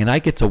 and I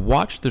get to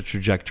watch the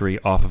trajectory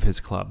off of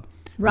his club.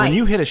 Right. When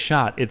you hit a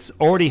shot, it's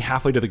already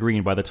halfway to the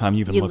green by the time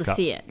you even look up. You'll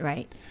see it,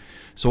 right.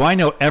 So I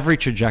know every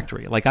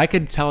trajectory. Like I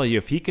could tell you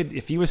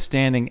if he was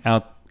standing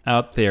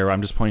out there,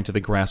 I'm just pointing to the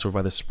grass over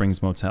by the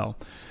Springs Motel.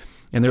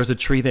 And there was a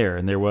tree there,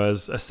 and there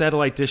was a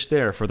satellite dish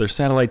there for their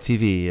satellite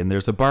TV, and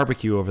there's a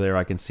barbecue over there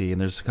I can see, and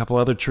there's a couple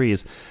other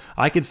trees.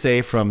 I could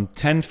say from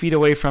 10 feet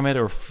away from it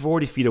or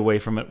 40 feet away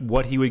from it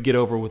what he would get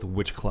over with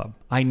which club.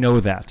 I know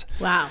that.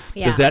 Wow.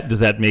 Yeah. Does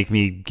that make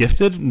me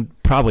gifted?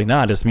 Probably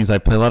not. It just means I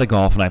play a lot of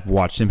golf, and I've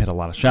watched him hit a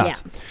lot of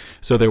shots. Yeah.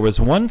 So there was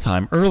one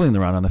time early in the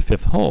round on the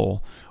 5th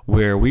hole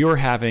where we were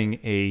having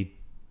a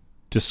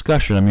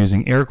discussion, I'm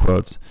using air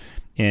quotes,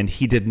 and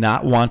he did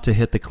not want to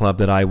hit the club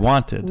that I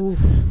wanted. Ooh.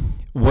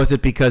 Was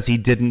it because he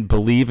didn't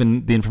believe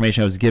in the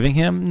information I was giving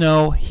him?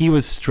 No, he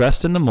was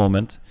stressed in the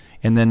moment.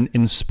 And then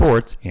in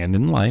sports and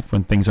in life,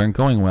 when things aren't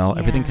going well,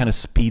 everything kind of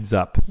speeds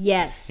up.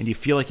 Yes. And you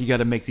feel like you got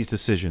to make these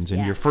decisions.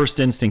 And your first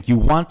instinct, you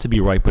want to be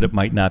right, but it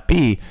might not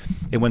be.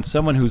 And when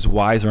someone who's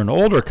wiser and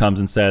older comes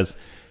and says,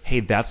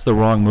 hey, that's the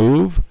wrong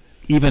move,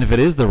 even if it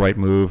is the right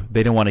move,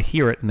 they don't want to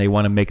hear it and they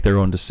want to make their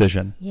own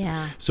decision.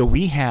 Yeah. So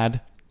we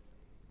had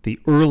the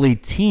early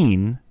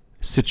teen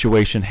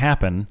situation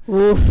happen.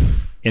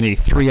 Oof. In a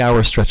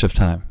 3-hour stretch of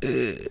time.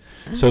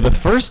 So the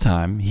first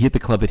time, he hit the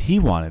club that he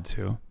wanted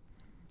to,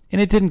 and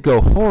it didn't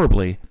go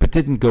horribly, but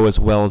didn't go as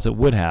well as it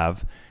would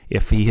have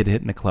if he had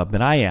hit in the club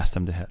that I asked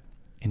him to hit.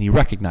 And he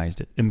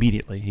recognized it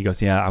immediately. He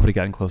goes, yeah, I would have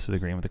gotten close to the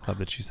green with the club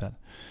that you said.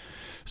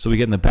 So we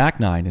get in the back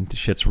nine, and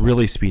shit's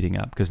really speeding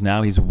up, because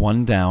now he's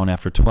 1 down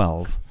after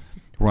 12.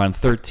 We're on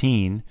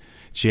 13.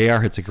 JR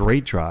hits a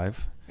great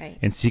drive, right,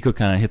 and Seiko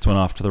kind of hits one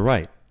off to the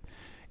right.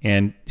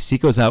 And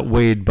Seiko's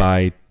outweighed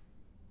by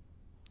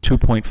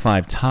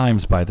 2.5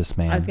 times by this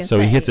man, so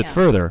he hits it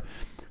further.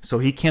 So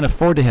he can't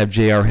afford to have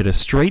JR hit a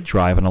straight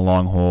drive in a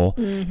long hole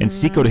and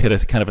Seiko to hit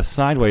a kind of a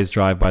sideways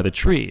drive by the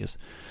trees.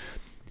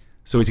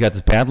 So he's got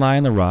this bad lie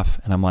in the rough,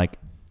 and I'm like,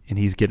 and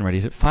he's getting ready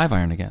to hit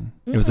 5-iron again.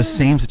 It was the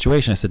same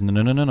situation. I said,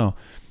 no.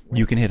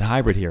 You can hit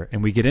hybrid here.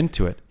 And we get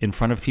into it in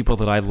front of people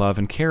that I love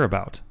and care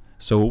about.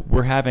 So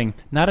we're having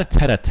not a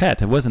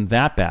tete-a-tete. It wasn't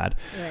that bad,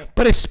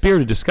 but a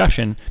spirited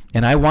discussion,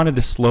 and I wanted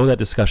to slow that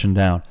discussion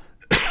down.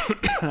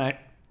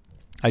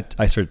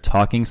 I started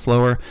talking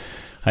slower.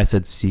 I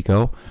said,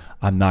 Seiko,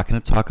 I'm not going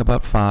to talk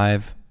about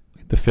 5,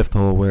 the 5th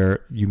hole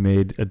where you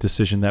made a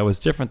decision that was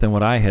different than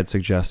what I had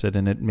suggested,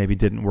 and it maybe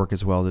didn't work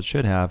as well as it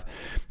should have.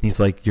 And he's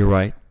like, you're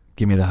right.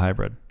 Give me the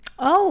hybrid.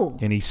 Oh.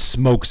 And he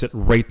smokes it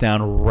right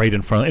down right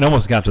in front. It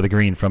almost got to the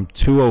green from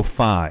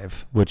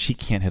 205, which he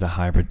can't hit a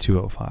hybrid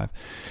 205.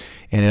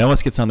 And it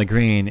almost gets on the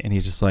green, and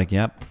he's just like,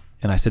 yep.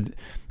 And I said,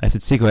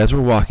 Seiko, as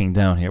we're walking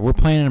down here, we're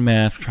playing a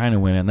match, trying to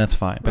win, and that's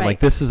fine. But like,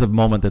 this is a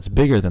moment that's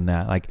bigger than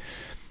that. Like,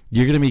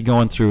 you're going to be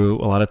going through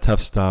a lot of tough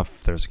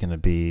stuff. There's going to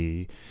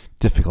be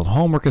difficult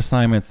homework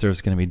assignments.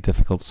 There's going to be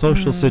difficult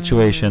social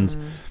situations.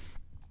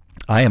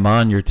 I am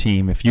on your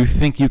team. If you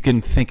think you can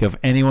think of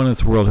anyone in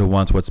this world who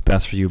wants what's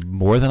best for you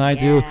more than I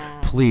do,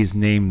 please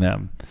name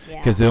them.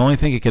 Because the only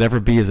thing it could ever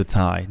be is a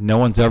tie. No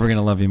one's ever going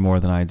to love you more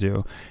than I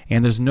do.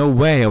 And there's no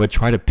way I would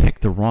try to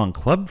pick the wrong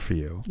club for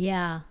you.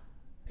 Yeah.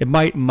 It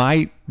might,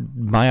 my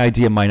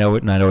idea might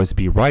not always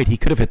be right. He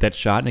could have hit that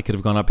shot, and it could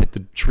have gone up, hit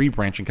the tree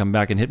branch, and come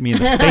back and hit me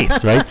in the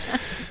face, right?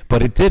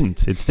 But it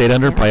didn't. It stayed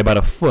under by about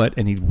a foot,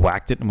 and he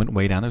whacked it and went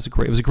way down. It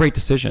was a great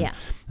decision. Yeah.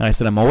 And I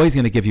said, I'm always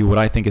going to give you what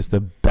I think is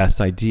the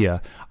best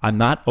idea. I'm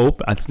not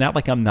open. It's not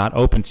like I'm not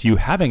open to you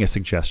having a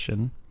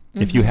suggestion.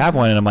 If you have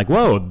one, and I'm like,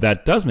 whoa,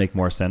 that does make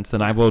more sense,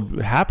 then I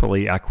will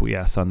happily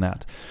acquiesce on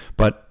that.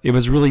 But it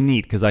was really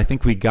neat because I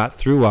think we got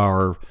through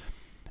our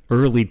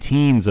early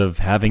teens of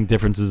having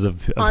differences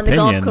of on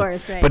opinion, the golf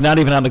course, right? But not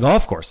even on the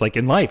golf course. Like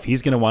in life,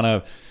 he's going to want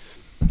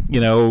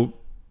to,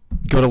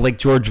 go to Lake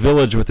George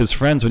Village with his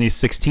friends when he's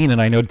 16,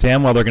 and I know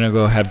damn well they're going to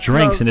go have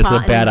drinks, and it's a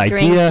bad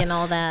idea. And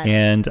all that.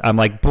 And I'm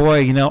like,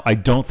 boy, I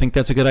don't think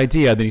that's a good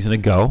idea. Then he's going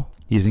to go.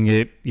 He's going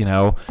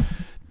to,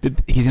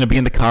 he's going to be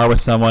in the car with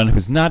someone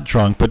who's not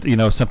drunk, but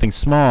something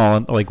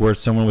small, like where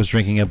someone was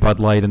drinking a Bud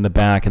Light in the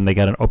back, and they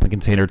got an open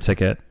container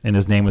ticket, and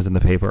his name was in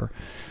the paper.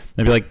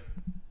 And I'd be like,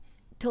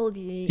 told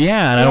you.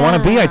 Yeah, and I don't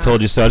want to be I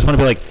told you so. I just want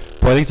to be like,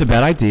 boy, I think it's a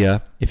bad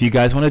idea. If you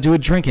guys want to do a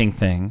drinking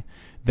thing,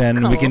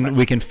 then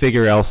we can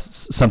figure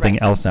something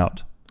else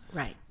out.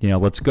 Right.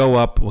 let's go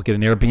up. We'll get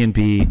an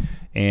Airbnb,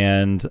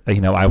 and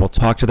I will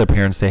talk to their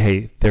parents. Say,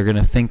 hey, they're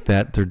gonna think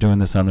that they're doing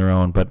this on their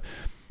own, but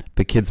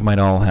the kids might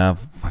all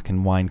have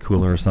fucking wine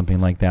cooler or something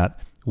like that.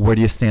 Where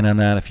do you stand on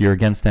that? If you're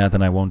against that,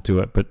 then I won't do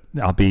it. But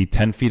I'll be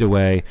 10 feet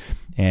away,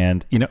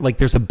 and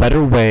there's a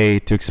better way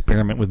to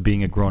experiment with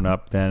being a grown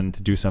up than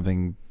to do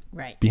something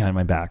right behind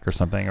my back or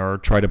something, or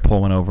try to pull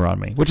one over on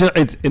me, which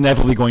it's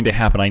inevitably going to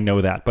happen. I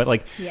know that, but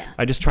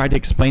I just tried to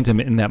explain to him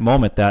in that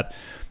moment that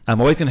I'm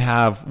always going to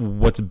have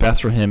what's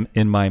best for him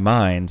in my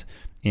mind.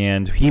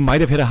 And he might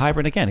have hit a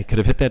hybrid again. He could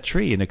have hit that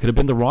tree, and it could have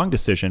been the wrong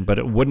decision, but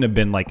it wouldn't have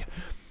been like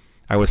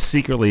I was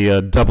secretly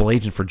a double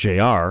agent for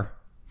JR.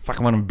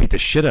 Fucking want to beat the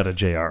shit out of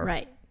JR.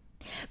 Right.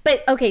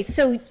 But, okay,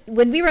 so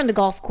when we were on the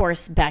golf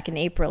course back in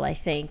April, I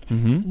think,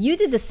 you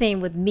did the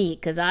same with me,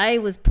 because I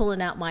was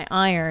pulling out my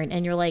iron,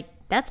 and you're like,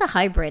 that's a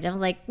hybrid. I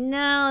was like,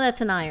 no,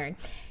 that's an iron.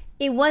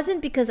 It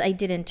wasn't because I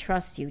didn't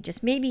trust you.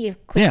 Just maybe a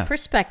quick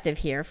perspective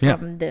here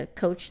from the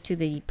coach to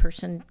the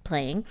person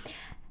playing.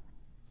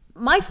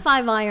 My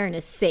 5-iron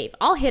is safe.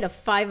 I'll hit a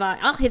 5-iron.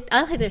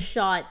 I'll hit a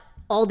shot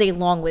all day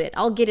long with it.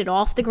 I'll get it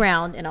off the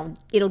ground, and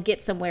it'll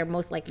get somewhere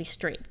most likely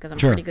straight, because I'm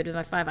pretty good with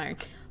my 5-iron.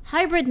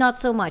 Hybrid, not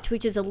so much,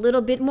 which is a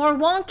little bit more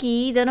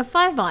wonky than a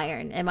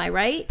 5-iron. Am I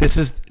right? This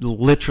is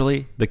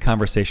literally the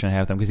conversation I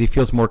have with him, because he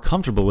feels more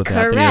comfortable with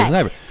that than he is with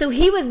hybrid. So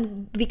he was,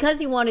 because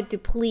he wanted to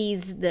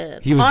please the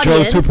He was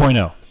audience, Joe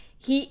 2.0.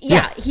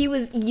 He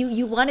was.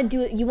 You want to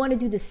do it. You want to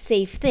do the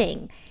safe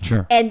thing.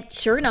 Sure. And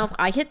sure enough,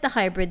 I hit the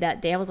hybrid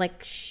that day. I was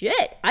like,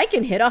 shit, I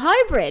can hit a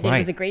hybrid. Right. It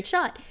was a great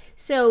shot.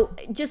 So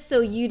just so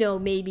you know,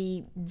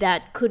 maybe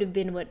that could have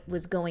been what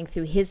was going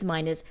through his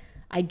mind is,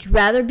 I'd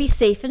rather be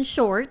safe and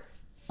short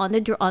on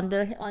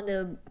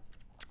the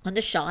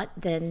shot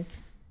than,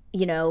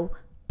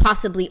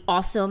 possibly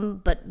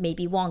awesome, but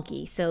maybe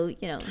wonky. So,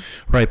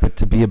 Right, but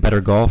to be a better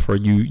golfer,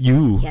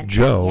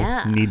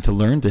 Joe, need to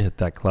learn to hit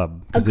that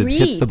club, because it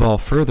hits the ball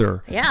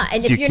further. Yeah,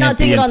 and so if you're not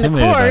doing it on the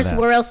course,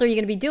 where else are you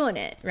going to be doing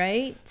it,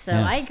 right? So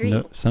I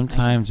agree.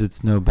 Sometimes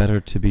it's no better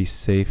to be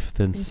safe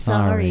than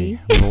sorry.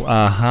 Little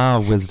aha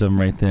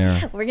wisdom right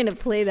there. We're going to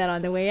play that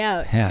on the way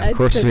out. Yeah, of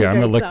course we are. I'm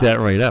going to look that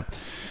right up.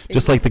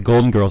 Just like the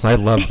Golden Girls. I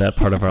love that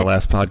part of our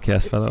last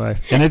podcast, by the way.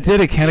 And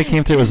it kind of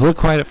came through. It was a little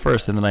quiet at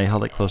first, and then I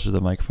held it closer to the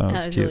microphone. It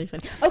was cute. Really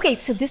funny. Okay,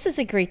 so this is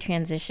a great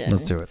transition.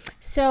 Let's do it.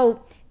 So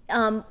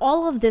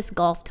all of this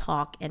golf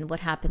talk and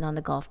what happened on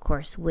the golf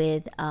course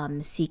with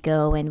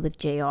Seiko and with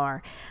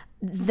JR,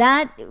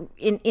 that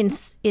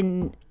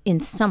in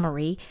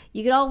summary,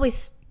 you could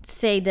always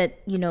say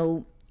that,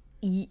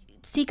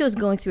 Seiko's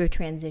going through a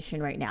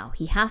transition right now.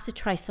 He has to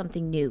try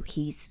something new.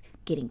 He's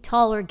getting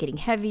taller, getting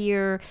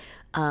heavier,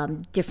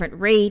 different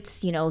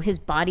rates. His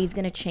body's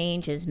going to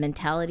change, his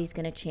mentality's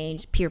going to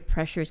change, peer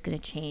pressure is going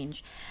to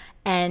change,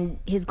 and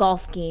his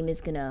golf game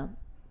is going to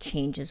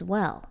change as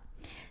well.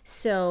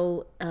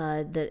 So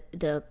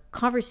the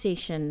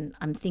conversation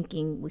I'm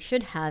thinking we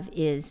should have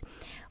is,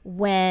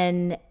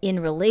 when in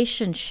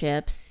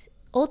relationships,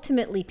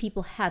 ultimately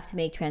people have to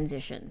make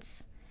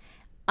transitions.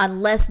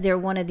 Unless they're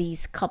one of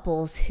these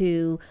couples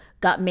who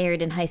got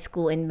married in high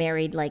school and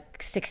married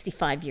like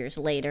 65 years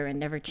later and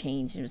never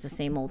changed. It was the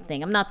same old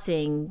thing. I'm not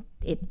saying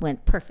it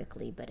went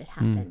perfectly, but it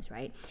happens,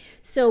 right?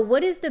 So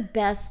what is the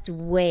best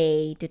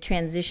way to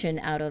transition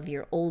out of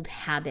your old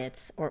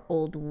habits or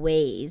old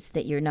ways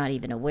that you're not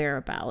even aware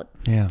about?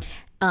 Yeah.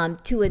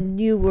 To a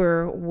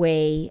newer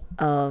way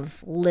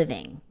of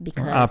living,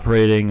 because or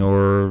operating,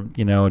 or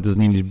it doesn't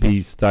need to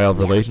be style of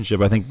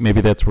relationship. I think maybe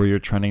that's where you're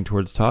trending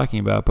towards talking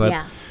about,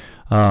 but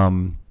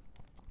I'm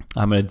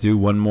going to do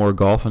one more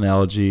golf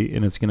analogy,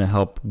 and it's going to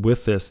help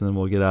with this, and then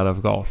we'll get out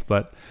of golf.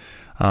 But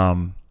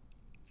around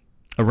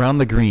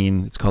the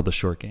green, it's called the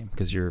short game,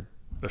 because you're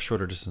a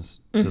shorter distance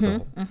to the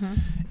hole.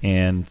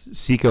 And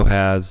Seiko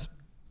has,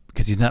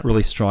 because he's not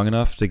really strong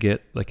enough to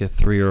get like a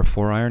 3 or a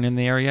 4-iron in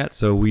the air yet,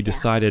 so we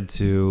decided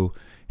to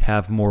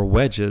have more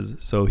wedges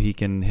so he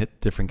can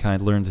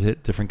learn to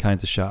hit different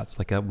kinds of shots,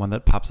 like one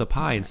that pops up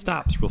high and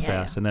stops real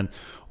fast, and then,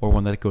 or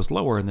one that goes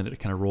lower and then it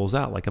kind of rolls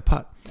out like a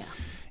putt.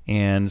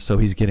 And so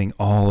he's getting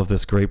all of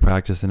this great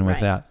practice in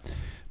with that.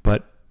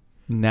 But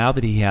now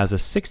that he has a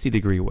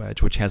 60-degree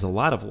wedge, which has a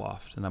lot of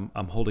loft, and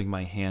I'm holding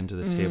my hand to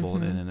the table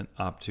in an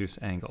obtuse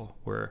angle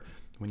where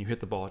when you hit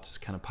the ball, it just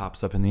kind of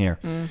pops up in the air.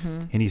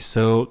 And he's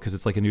because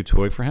it's like a new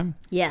toy for him.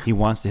 He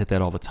wants to hit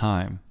that all the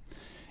time.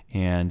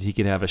 And he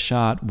could have a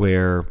shot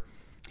where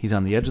he's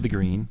on the edge of the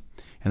green,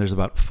 and there's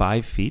about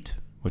 5 feet,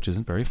 which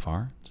isn't very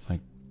far. It's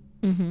like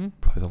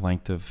probably the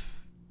length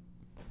of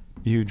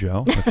you,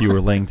 Joe, if you were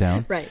laying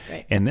down. Right.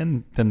 And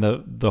then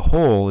the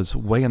hole is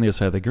way on the other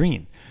side of the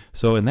green.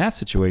 So in that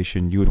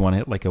situation, you would want to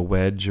hit like a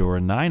wedge or a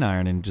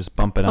 9-iron and just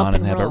bump it on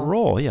and have it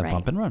roll.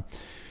 Bump and run.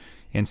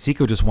 And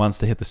Seiko just wants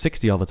to hit the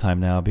 60 all the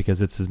time now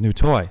because it's his new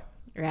toy.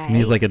 Right. And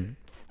he's like a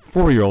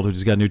 4-year-old who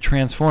just got a new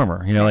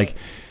transformer,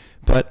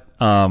 but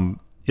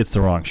it's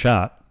the wrong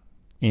shot.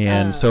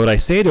 And so what I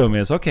say to him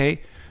is,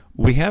 okay,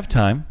 we have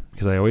time,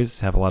 because I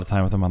always have a lot of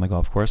time with him on the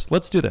golf course.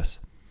 Let's do this.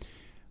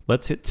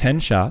 Let's hit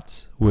 10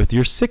 shots with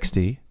your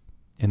 60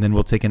 and then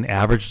we'll take an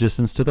average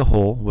distance to the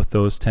hole with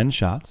those 10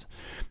 shots.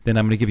 Then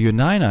I'm going to give you a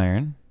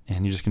 9-iron,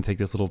 and you're just going to take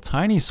this little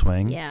tiny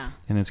swing, Yeah.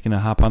 and it's going to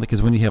hop on,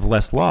 because when you have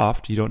less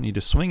loft, you don't need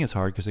to swing as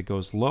hard because it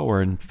goes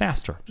lower and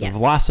faster. The Yes.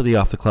 velocity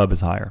off the club is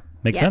higher.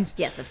 Make sense?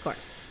 Yes, of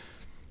course.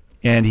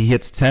 And he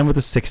hits 10 with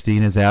a 60,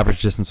 and his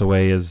average distance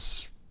away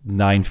is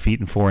 9 feet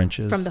and 4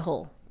 inches. From the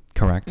hole.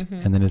 Correct.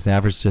 Mm-hmm. And then his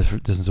average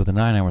distance with a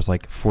 9-iron was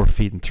like 4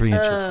 feet and 3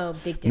 inches. Oh,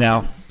 big difference.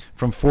 Now,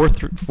 from 4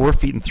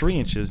 feet and 3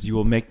 inches, you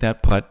will make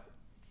that putt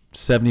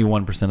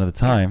 71% of the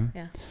time.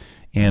 Yeah.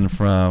 And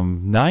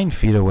from 9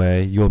 feet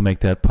away, you'll make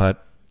that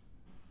putt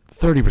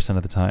 30%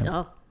 of the time.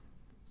 Oh.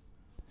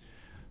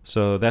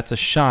 So that's a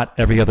shot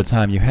every other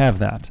time you have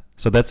that.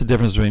 So that's the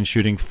difference between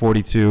shooting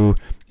 42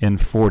 and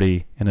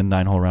 40 in a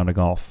 9-hole round of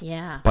golf.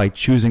 Yeah. By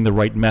choosing the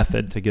right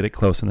method to get it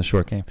close in the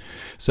short game.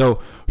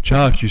 So,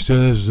 Josh, you said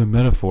this is a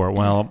metaphor.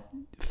 Well,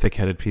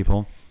 thick-headed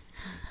people.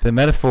 The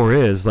metaphor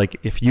is, like,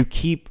 if you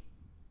keep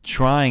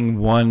trying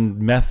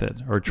one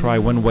method or try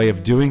one way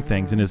of doing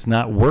things and it's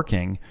not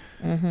working,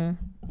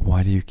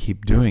 why do you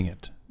keep doing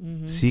it?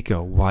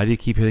 Seiko, why do you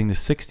keep hitting the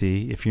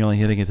 60 if you're only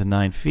hitting it to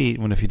 9 feet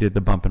when if you did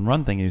the bump and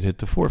run thing, you'd hit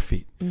to 4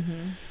 feet?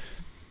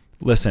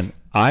 Listen,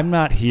 I'm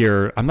not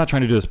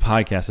trying to do this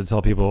podcast to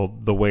tell people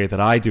the way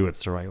that I do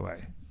it's the right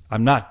way.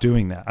 I'm not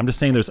doing that. I'm just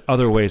saying there's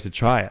other ways to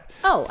try it.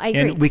 Oh, I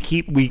agree.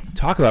 And we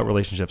talk about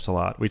relationships a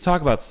lot. We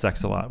talk about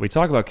sex a lot. We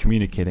talk about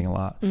communicating a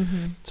lot.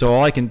 So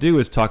all I can do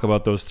is talk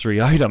about those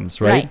 3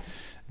 items, right? Right.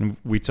 And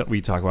we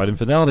talk about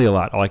infidelity a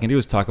lot. All I can do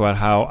is talk about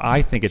how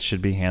I think it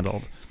should be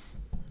handled,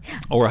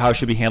 or how it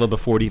should be handled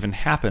before it even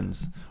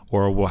happens,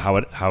 or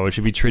how it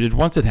should be treated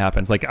once it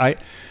happens. Like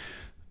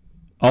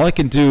all I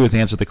can do is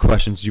answer the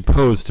questions you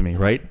pose to me,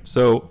 right?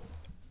 So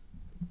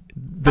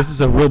this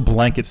is a real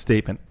blanket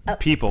statement.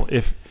 People,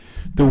 if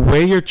the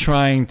way you're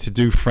trying to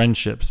do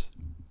friendships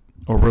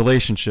or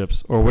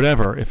relationships or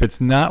whatever, if it's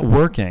not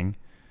working,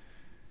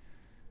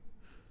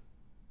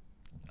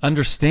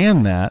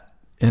 understand that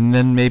and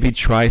then maybe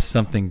try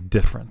something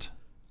different.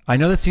 I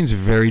know that seems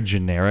very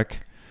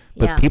generic,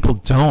 but Yeah. people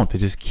don't. They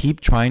just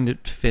keep trying to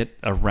fit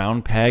a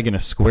round peg in a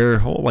square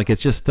hole. Like,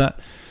 it's just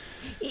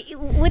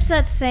What's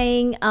that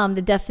saying?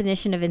 The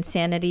definition of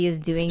insanity is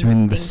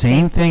doing the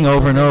same thing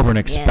over and over and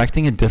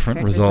expecting a different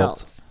Correct result.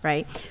 results,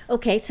 right?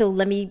 Okay, so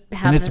let me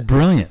have. And it's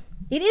brilliant.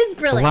 It is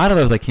brilliant. A lot of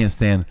those I can't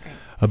stand.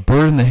 A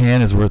bird in the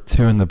hand is worth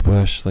 2 in the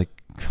bush. Like,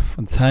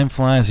 when time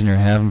flies and you're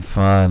having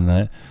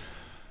fun.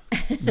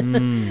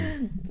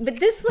 But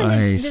this one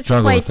I is just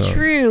struggle quite with those.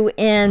 true,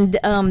 and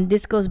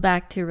this goes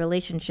back to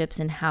relationships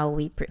and how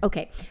we.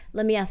 Okay,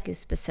 let me ask you a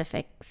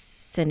specific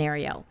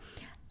scenario.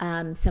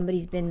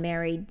 Somebody's been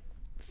married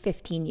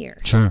 15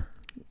 years. Sure.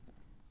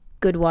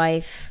 Good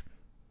wife,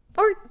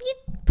 or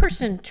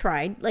person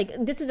tried. Like,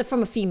 this is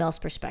from a female's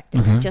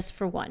perspective, just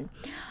for one.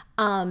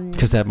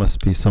 Because that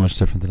must be so much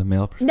different than a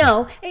male perspective.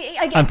 No,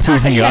 I'm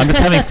teasing you. I'm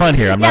just having fun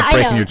here. I'm not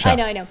breaking your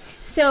chops. I know.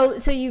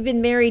 So you've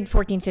been married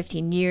 14,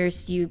 15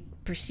 years. You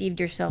perceived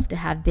yourself to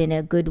have been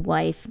a good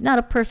wife, not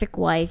a perfect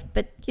wife,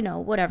 but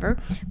whatever,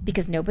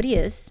 because nobody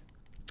is,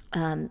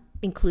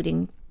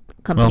 including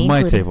company.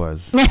 Well, Maite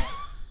was.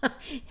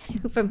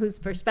 From whose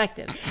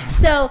perspective?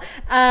 So,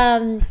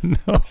 No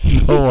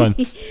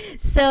one's.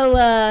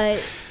 so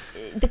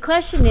the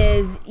question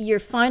is, you're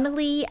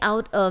finally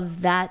out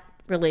of that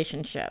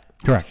relationship.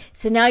 Correct.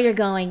 So now you're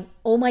going,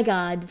 oh my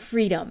God,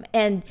 freedom.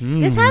 And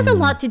this has a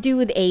lot to do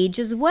with age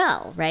as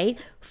well, right?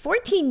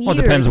 14 years. Well,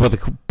 it depends on what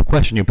the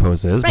question you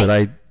pose is, Right. but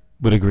I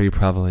would agree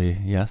probably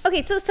yes.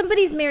 Okay, so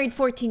somebody's married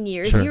 14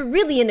 years. Sure. You're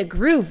really in a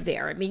groove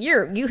there. I mean,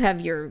 you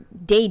have your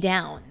day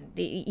down.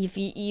 If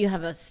you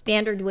have a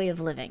standard way of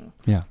living,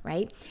 Yeah.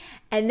 right?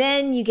 And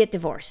then you get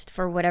divorced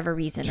for whatever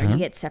reason, or you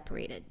get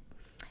separated.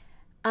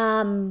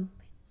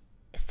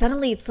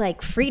 Suddenly it's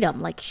like freedom,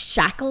 like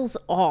shackles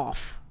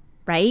off,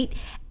 right?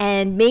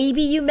 And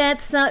maybe you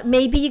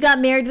maybe you got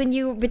married when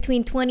you were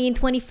between 20 and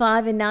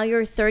 25, and now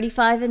you're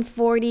 35 and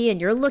 40,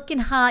 and you're looking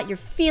hot, you're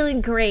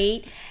feeling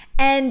great.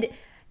 And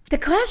the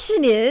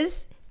question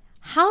is,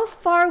 how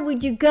far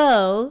would you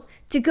go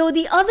to go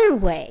the other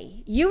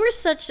way? You were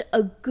such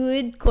a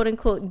good, quote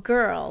unquote,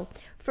 girl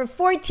for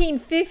 14,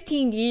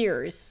 15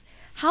 years.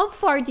 How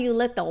far do you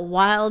let the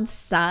wild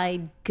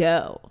side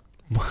go?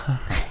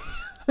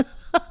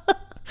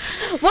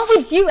 What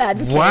would you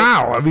advocate?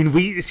 Wow. I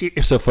mean,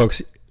 so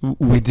folks,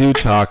 we do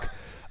talk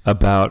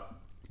about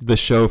the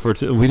show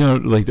we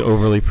don't like to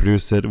overly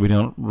produce it. We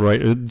don't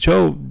write.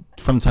 Joe,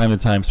 from time to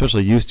time,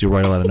 especially used to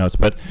write a lot of notes,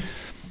 but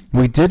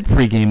we did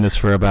pregame this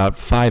for about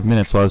 5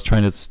 minutes while I was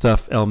trying to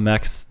stuff El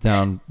Mex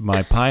down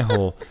my pie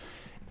hole,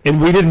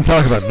 and we didn't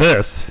talk about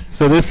this.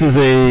 So this is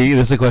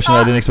a question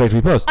I didn't expect to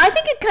be posed. I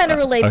think it kind of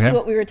relates okay. to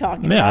what we were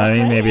talking about. Yeah, I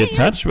mean, right? maybe a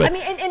touch, but I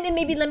mean, and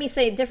maybe let me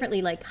say it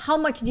differently. Like, how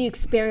much do you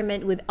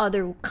experiment with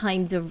other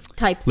kinds of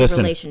types of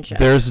listen, relationships?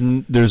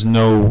 there's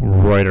no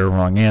right or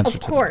wrong answer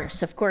to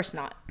this. Of course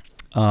not.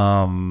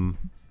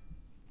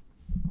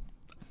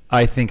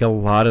 I think a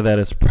lot of that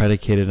is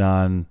predicated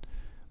on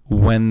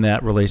when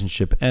that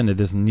relationship ended.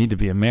 It doesn't need to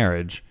be a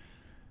marriage.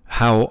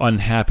 How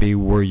unhappy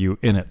were you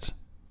in it?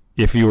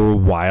 if you were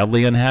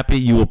wildly unhappy,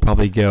 you will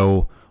probably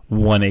go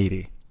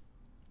 180,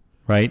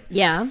 right?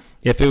 Yeah.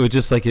 If it was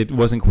just like it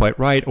wasn't quite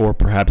right, or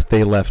perhaps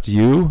they left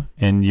you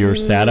and you're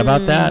sad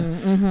about that,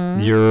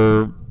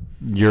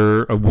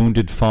 you're a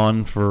wounded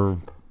fawn for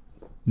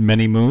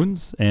many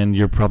moons, and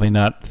you're probably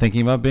not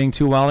thinking about being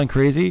too wild and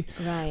crazy.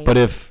 Right. But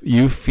if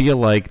you feel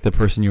like the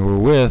person you were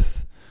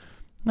with,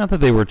 not that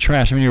they were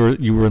trash, I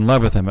mean you were in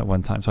love with them at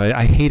one time. So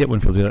I hate it when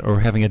people do that, or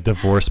having a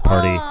divorce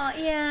party. Oh,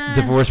 yeah.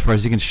 Divorce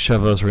parties, you can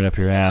shove those right up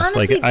your ass.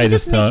 Honestly, like I it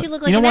just makes don't, you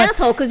look like an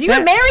asshole because you were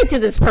married to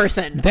this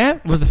person.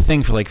 That was the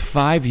thing for like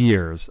 5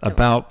 years,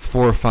 about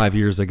 4 or 5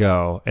 years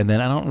ago, and then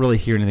I don't really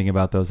hear anything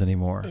about those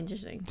anymore.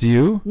 Interesting. Do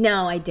you?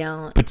 No, I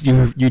don't. But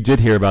you did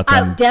hear about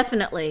them. Oh,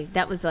 definitely.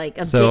 That was like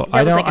a so big,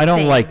 that was like a I don't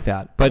thing. like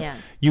that. But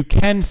you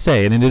can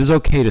say, and it is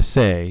okay to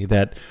say,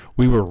 that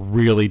we were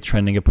really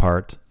trending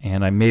apart,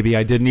 and maybe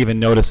I didn't even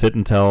notice it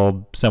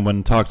until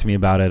someone talked to me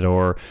about it,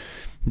 or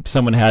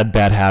someone had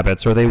bad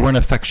habits, or they weren't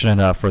affectionate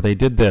enough, or they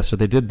did this or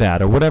they did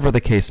that, or whatever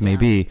the case may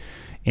be.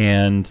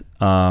 And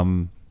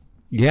I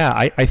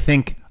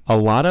think a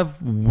lot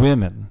of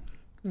women,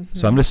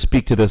 so I'm going to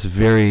speak to this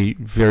very,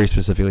 very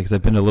specifically because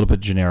I've been a little bit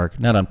generic,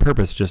 not on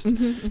purpose, just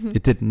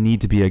it didn't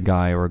need to be a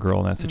guy or a girl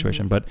in that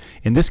situation. But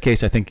in this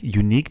case, I think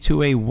unique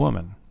to a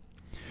woman,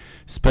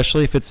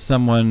 especially if it's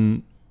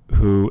someone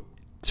who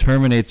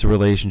terminates a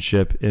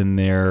relationship in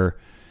their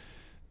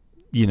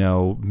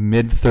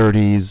mid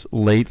 30s,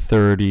 late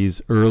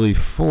 30s, early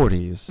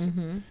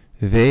 40s,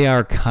 they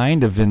are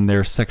kind of in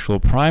their sexual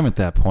prime at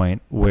that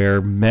point,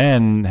 where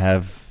men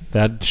have,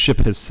 that ship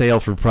has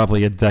sailed for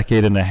probably a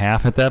decade and a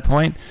half at that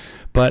point,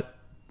 but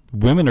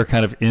women are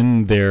kind of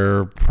in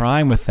their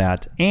prime with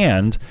that.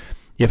 And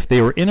if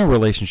they were in a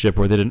relationship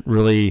where they didn't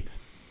really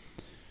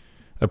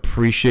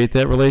appreciate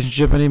that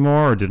relationship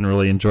anymore, or didn't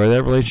really enjoy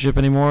that relationship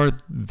anymore,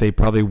 they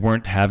probably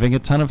weren't having a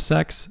ton of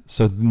sex.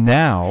 So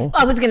now,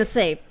 I was going to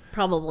say,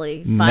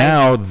 probably 5.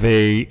 Now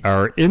they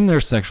are in their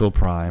sexual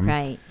prime.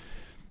 Right.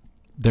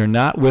 They're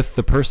not with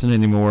the person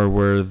anymore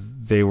where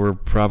they were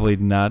probably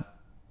not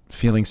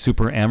feeling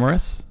super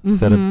amorous. Is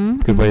that a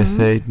good way to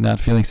say not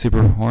feeling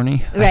super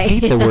horny? Right. I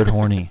hate the word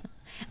horny.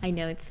 I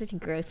know, it's such a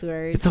gross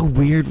word. It's a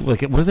weird,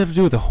 like, what does that have to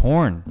do with a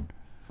horn?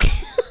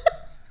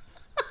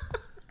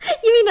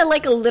 You mean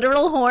like a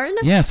literal horn?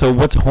 Yeah, so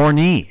what's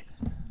horny?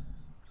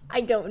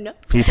 I don't know.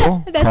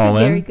 People, That's call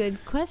a in, very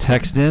good question.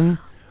 text in.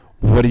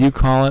 What do you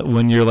call it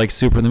when you're like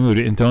super in the mood?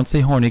 And don't say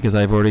horny because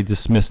I've already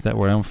dismissed that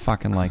word. I don't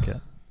fucking like it.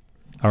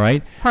 All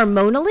right?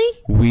 Hormonally?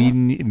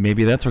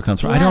 Maybe that's where it comes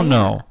from. I don't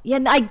know. Yeah,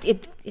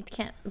 it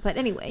can't. But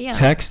anyway, yeah.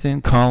 Text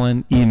in, call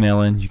in,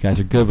 email in. You guys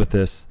are good with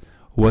this.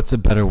 What's a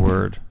better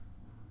word?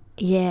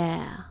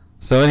 Yeah.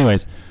 So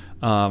anyways,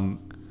 I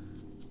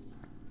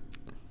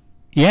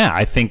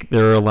think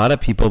there are a lot of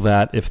people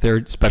that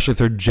especially if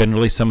they're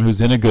generally someone who's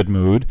in a good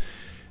mood,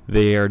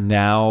 they are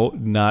now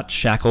not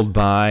shackled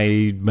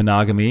by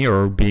monogamy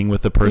or being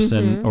with the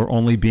person or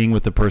only being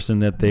with the person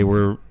that they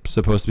were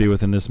supposed to be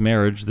with in this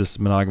marriage, this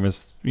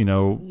monogamous,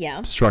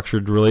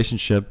 structured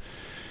relationship.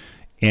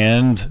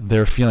 And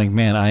they're feeling,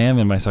 man, I am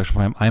in my sexual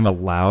prime. I'm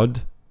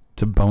allowed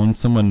to bone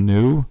someone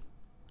new.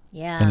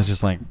 Yeah. And it's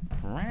just like,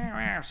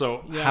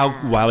 so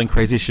how wild and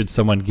crazy should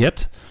someone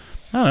get?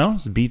 I don't know.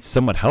 Just be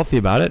somewhat healthy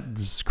about it.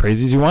 As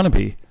crazy as you want to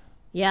be.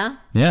 Yeah?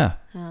 Yeah.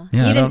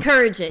 You'd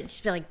encourage it.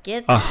 Just be like,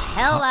 get the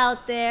hell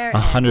out there.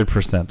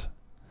 100%.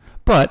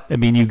 But, I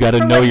mean, you got to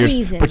know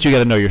but you got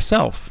to know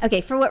yourself.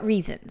 Okay, for what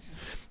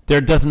reasons?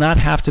 There does not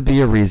have to be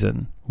a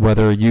reason.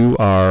 Whether you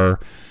are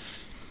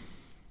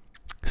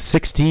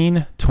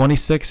 16,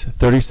 26,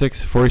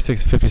 36,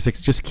 46,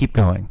 56, just keep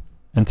going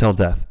until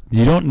death.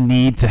 You don't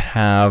need to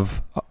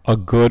have a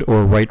good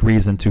or right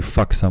reason to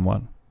fuck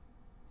someone.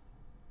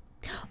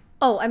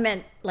 Oh, I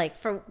meant like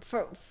for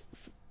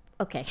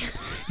okay.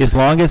 As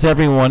long as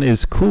everyone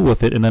is cool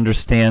with it and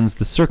understands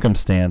the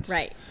circumstance.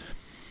 Right.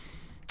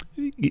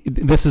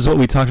 This is what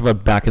we talked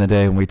about back in the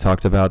day when we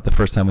talked about the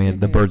first time we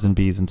had the birds and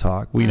bees and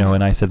talk. We know,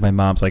 and I said my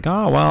mom's like,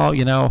 oh, well,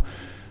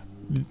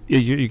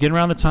 you're getting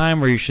around the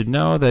time where you should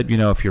know that,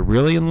 if you're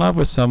really in love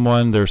with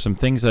someone, there's some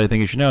things that I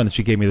think you should know. And then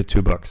she gave me the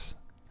 2 books.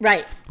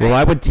 Right. Well,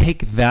 I would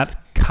take that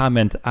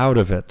comment out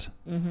of it.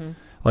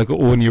 Like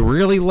when you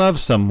really love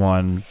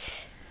someone,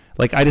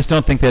 like I just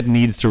don't think that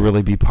needs to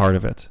really be part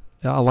of it.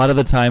 A lot of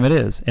the time it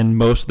is. And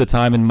most of the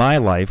time in my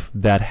life,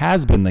 that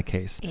has been the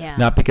case. Yeah.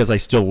 Not because I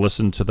still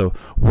listen to the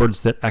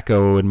words that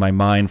echo in my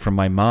mind from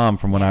my mom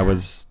from when I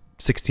was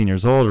 16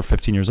 years old or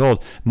 15 years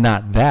old.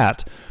 Not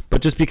that.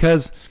 But just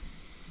because,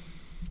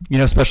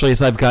 especially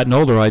as I've gotten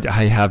older,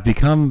 I have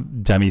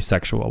become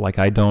demisexual. Like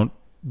I don't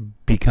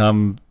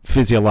become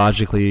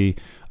physiologically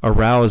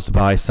aroused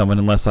by someone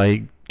unless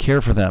I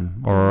care for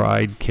them or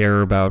I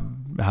care about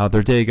how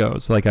their day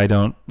goes. Like I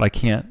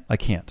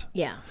can't.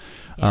 Yeah.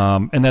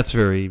 And that's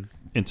very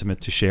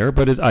intimate to share,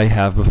 but I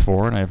have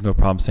before, and I have no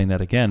problem saying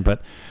that again.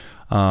 But,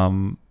 I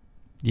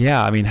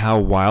mean, how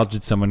wild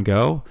did someone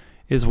go?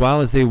 as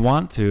well as they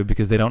want to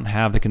because they don't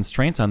have the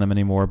constraints on them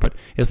anymore. But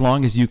as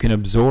long as you can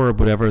absorb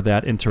whatever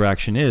that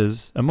interaction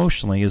is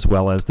emotionally as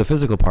well as the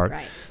physical part.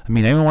 Right. I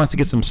mean, anyone wants to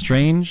get some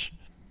strange,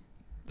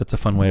 that's a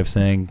fun way of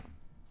saying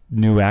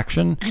new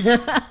action.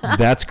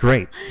 That's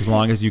great. As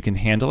long as you can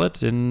handle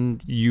it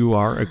and you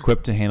are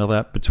equipped to handle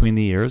that between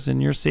the ears and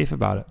you're safe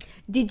about it.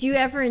 Did you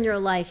ever in your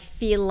life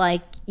feel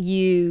like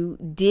you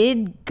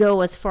did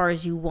go as far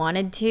as you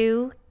wanted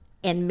to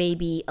and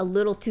maybe a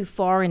little too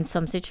far in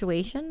some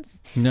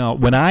situations? No,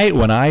 when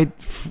I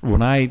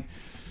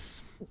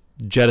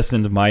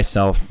jettisoned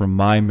myself from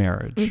my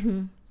marriage,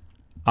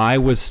 I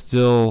was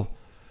still,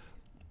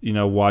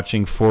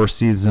 watching 4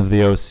 seasons of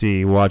the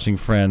OC, watching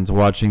Friends,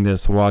 watching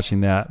this,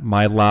 watching that,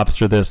 My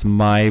Lobster this,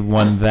 My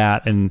One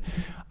that, and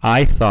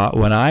I thought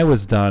when I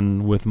was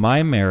done with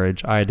my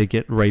marriage, I had to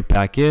get right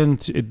back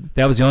into.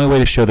 That was the only way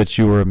to show that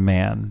you were a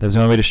man. That was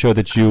the only way to show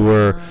that you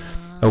were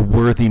a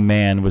worthy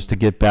man, was to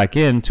get back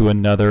into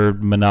another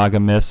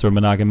monogamous or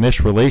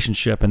monogamish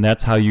relationship, and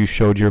that's how you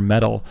showed your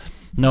mettle.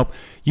 Nope.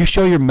 You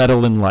show your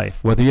mettle in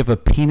life, whether you have a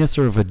penis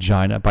or a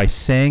vagina, by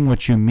saying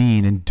what you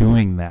mean and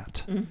doing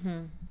that.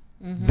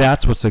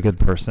 That's what's a good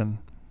person.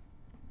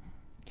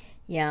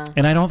 Yeah.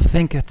 And I don't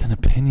think that's an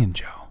opinion,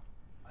 Joe.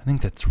 I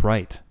think that's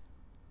right.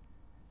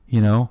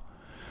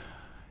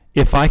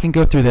 If I can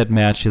go through that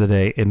match the other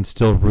day and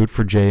still root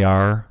for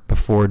JR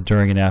before,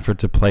 during, and after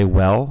to play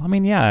well, I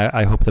mean, yeah,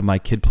 I hope that my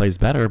kid plays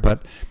better,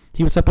 but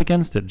he was up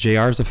against it.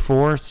 JR's a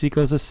 4,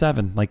 Seiko's a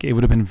 7. Like, it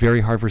would have been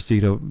very hard for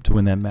Seiko to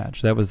win that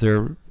match. That was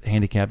their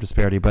handicap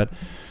disparity. But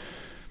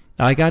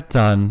I got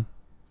done.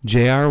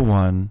 JR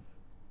won.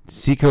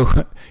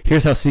 Seiko,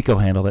 here's how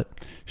Seiko handled it.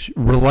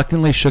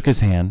 Reluctantly shook his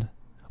hand,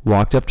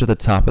 walked up to the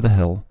top of the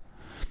hill,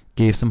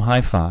 gave some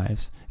high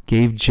fives,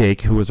 gave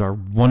Jake, who was our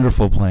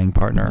wonderful playing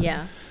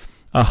partner,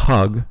 a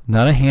hug,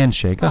 not a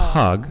handshake, a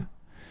hug.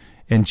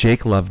 And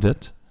Jake loved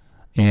it.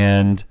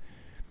 And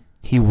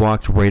he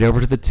walked right over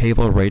to the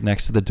table right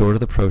next to the door to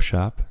the pro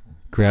shop,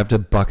 grabbed a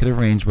bucket of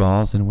range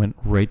balls, and went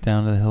right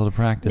down to the hill to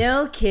practice.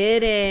 No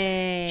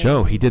kidding.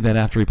 Joe, he did that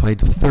after he played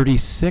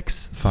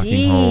 36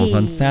 fucking holes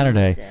on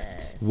Saturday.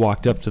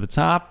 Walked up to the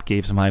top,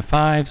 gave some high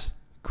fives,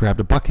 grabbed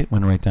a bucket,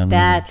 went right down.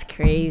 That's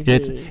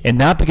crazy. And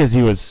not because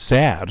he was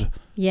sad.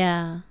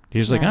 Yeah.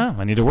 He's like,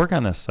 I need to work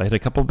on this. I hit a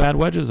couple bad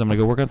wedges. I'm going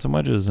to go work on some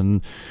wedges.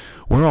 And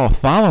we're all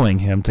following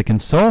him to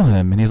console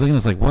him. And he's looking at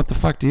us like, what the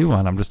fuck do you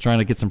want? I'm just trying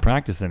to get some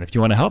practice in. If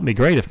you want to help me,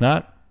 great. If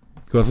not,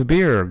 go have a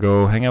beer or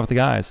go hang out with the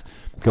guys.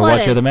 Go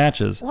watch the other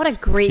matches. What a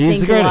great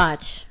thing to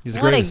watch. He's the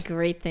what greatest. A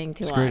great thing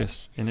to watch.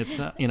 Greatest. And it's,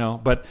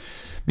 but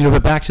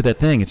back to that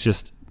thing. It's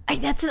just,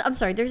 I'm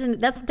sorry.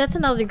 That's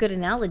another good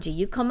analogy.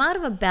 You come out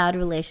of a bad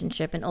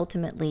relationship, and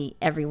ultimately,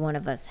 every one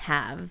of us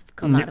have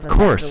come out of a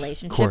bad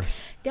relationship. Of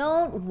course.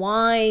 Don't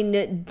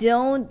whine.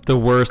 Don't. The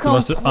worst,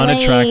 complain. The most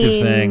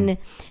unattractive thing.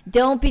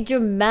 Don't be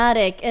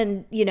dramatic.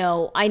 And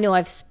I know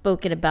I've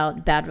spoken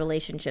about bad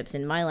relationships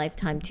in my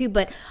lifetime too,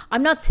 but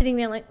I'm not sitting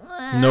there like.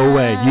 No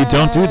way. You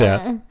don't do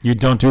that. You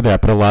don't do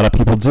that, but a lot of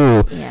people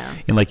do. Yeah.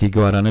 And like, you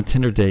go out on a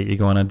Tinder date, you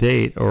go on a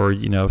date, or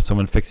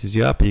someone fixes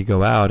you up, you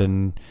go out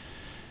and.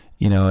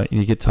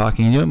 You get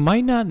talking, you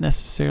might not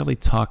necessarily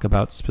talk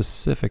about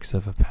specifics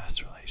of a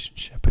past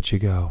relationship, but you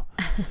go,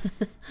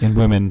 and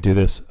women do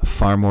this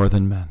far more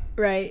than men.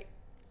 Right.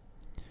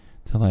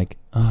 They're like,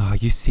 oh,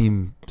 you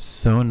seem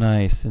so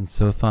nice and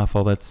so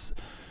thoughtful. That's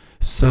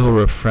so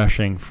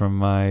refreshing from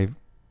my,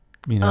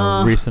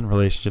 recent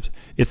relationships.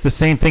 It's the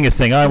same thing as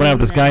saying, I went out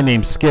with this guy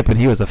named Skip and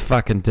he was a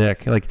fucking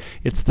dick. Like,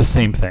 it's the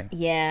same thing.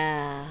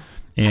 Yeah.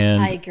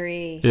 And I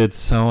agree. It's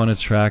so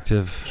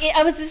unattractive.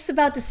 I was just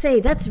about to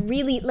say, that's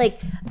really,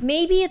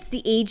 maybe it's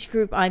the age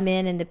group I'm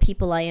in and the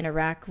people I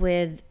interact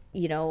with,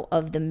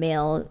 of the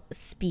male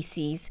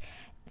species.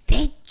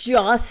 They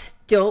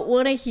just don't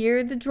want to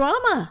hear the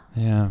drama.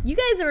 Yeah. You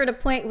guys are at a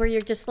point where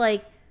you're just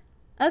like,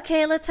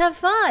 okay, let's have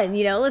fun.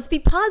 Let's be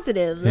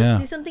positive.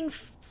 Let's do something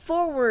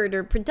forward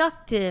or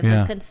productive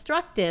or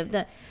constructive.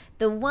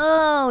 The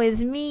woe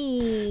is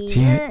me. Do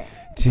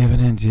you have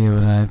an idea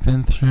what I've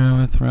been through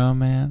with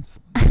romance?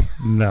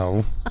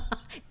 No.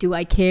 Do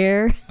I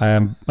care? I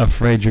am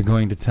afraid you're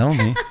going to tell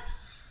me.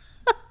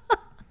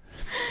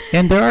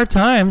 And there are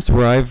times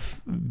where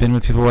I've been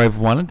with people where I've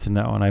wanted to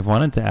know and I've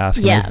wanted to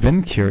ask and I've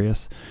been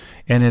curious.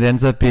 And it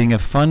ends up being a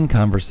fun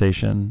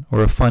conversation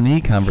or a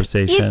funny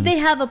conversation. If they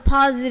have a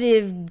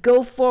positive,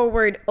 go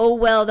forward, oh,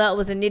 well, that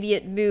was an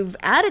idiot move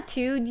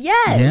attitude,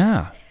 yes.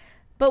 Yeah.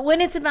 But when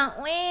it's about,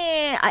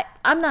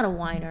 I'm not a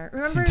whiner.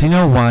 Remember? Do you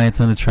know why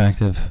it's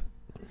unattractive?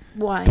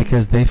 Why?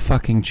 Because they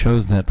fucking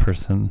chose that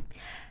person.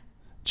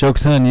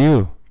 Joke's on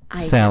you,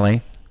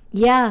 Sally.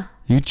 Yeah.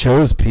 You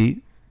chose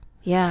Pete.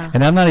 Yeah.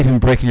 And I'm not even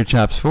breaking your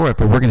chops for it,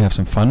 but we're going to have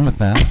some fun with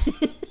that.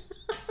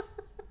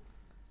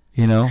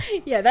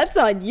 Yeah, that's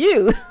on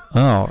you.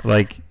 Oh,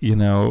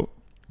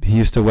 he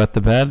used to wet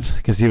the bed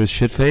because he was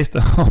shit-faced?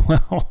 Oh,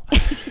 well.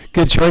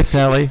 Good choice,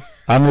 Sally.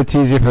 I'm going to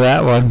tease you for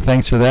that one.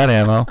 Thanks for that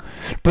ammo.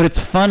 But it's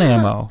fun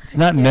ammo. It's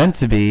not meant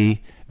to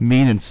be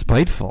mean and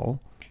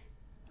spiteful.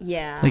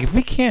 Yeah. Like, if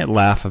we can't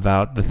laugh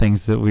about the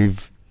things that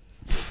we've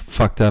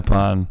fucked up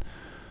on.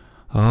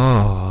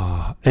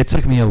 Oh, it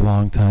took me a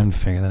long time to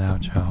figure that out,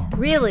 Joe.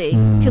 Really?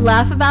 To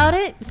laugh about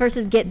it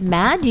versus get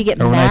mad? Do you get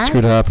mad? Or when I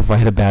screwed up, if I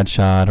hit a bad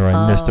shot, or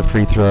I missed a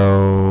free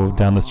throw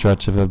down the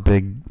stretch of a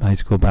big high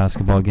school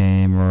basketball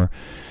game, or,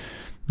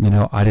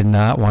 I did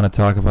not want to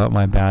talk about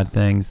my bad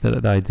things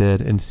that I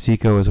did. And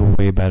Seiko is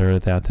way better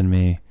at that than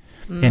me.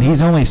 And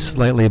he's only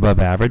slightly above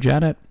average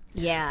at it.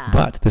 Yeah.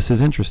 But this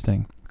is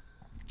interesting.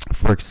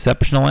 For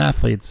exceptional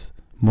athletes,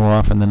 more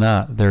often than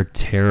not, they're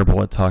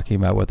terrible at talking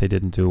about what they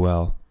didn't do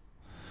well.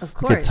 Of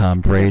course. Look at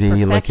Tom Brady.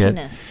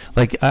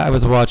 I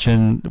was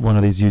watching one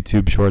of these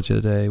YouTube shorts the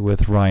other day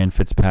with Ryan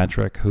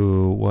Fitzpatrick,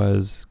 who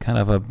was kind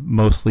of a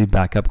mostly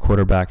backup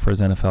quarterback for his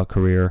NFL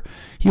career.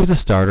 He was a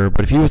starter,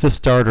 but if he was a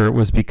starter, it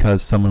was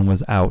because someone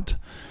was out.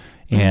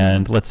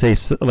 And let's say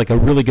like a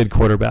really good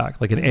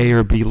quarterback, like an A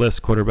or B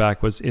list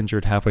quarterback, was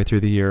injured halfway through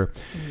the year,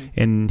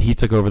 and he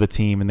took over the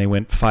team, and they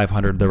went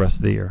 500 the rest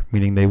of the year,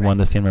 meaning they won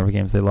the same number of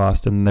games they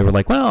lost. And they were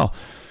like, well,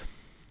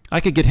 I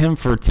could get him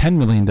for $10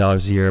 million a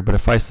year, but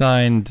if I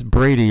signed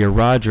Brady or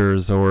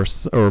Rodgers or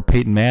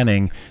Peyton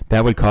Manning,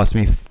 that would cost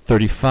me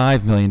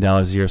 $35 million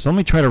a year. So let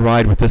me try to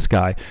ride with this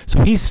guy.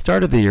 So he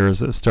started the year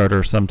as a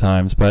starter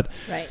sometimes, but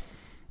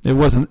it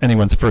wasn't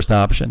anyone's first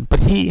option.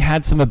 But he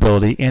had some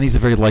ability, and he's a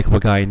very likable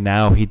guy.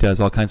 Now he does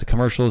all kinds of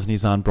commercials, and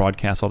he's on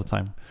broadcast all the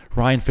time.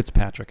 Ryan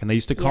Fitzpatrick, and they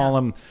used to call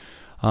him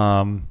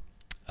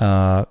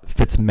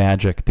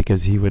Fitzmagic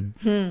because he would,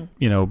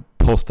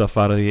 pull stuff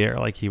out of the air.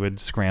 Like he would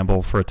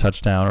scramble for a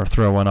touchdown or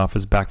throw one off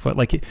his back foot.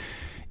 Like an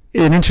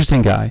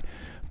interesting guy.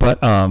 But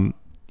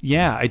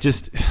I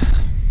just...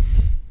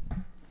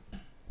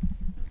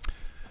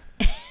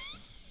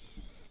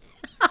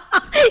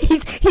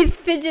 He's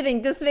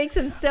fidgeting. This makes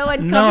him so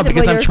uncomfortable. No,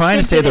 because I'm trying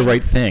to say the fidgeting.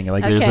 right thing.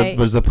 Like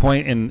there's a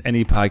point in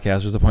any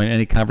podcast, there's a point in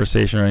any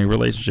conversation or any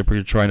relationship where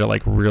you're trying to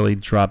like really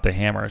drop the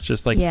hammer. It's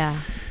just like,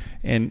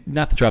 and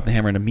not to drop the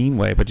hammer in a mean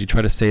way, but you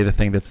try to say the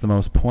thing that's the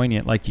most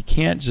poignant. Like you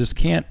can't,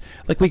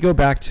 like we go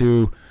back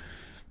to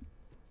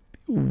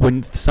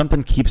when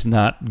something keeps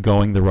not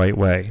going the right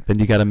way, then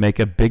you got to make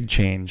a big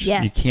change.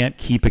 Yes. You can't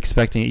keep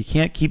expecting it. You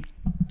can't keep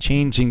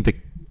changing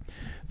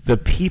the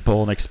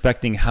people and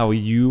expecting how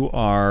you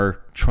are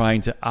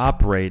trying to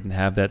operate and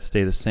have that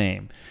stay the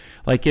same.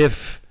 Like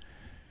if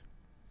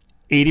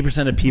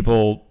 80% of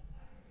people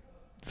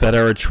that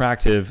are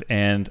attractive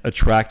and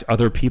attract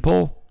other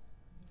people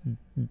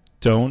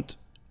don't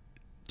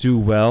do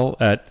well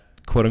at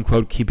quote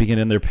unquote keeping it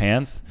in their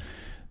pants,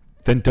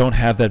 then don't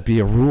have that be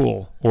a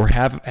rule, or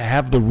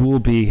have the rule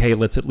be, hey,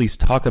 let's at least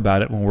talk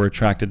about it when we're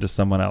attracted to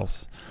someone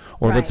else.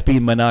 Or let's be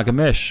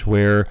monogamish,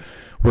 where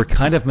we're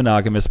kind of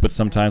monogamous, but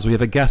sometimes we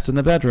have a guest in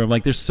the bedroom.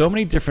 Like there's so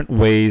many different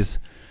ways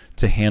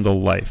to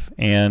handle life.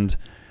 And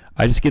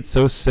I just get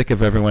so sick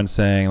of everyone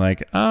saying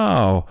like,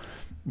 oh,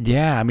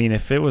 yeah, I mean,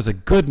 if it was a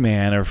good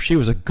man or if she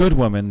was a good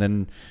woman,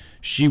 then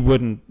she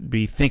wouldn't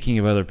be thinking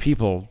of other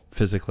people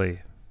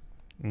physically.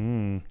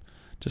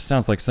 Just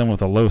sounds like someone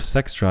with a low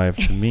sex drive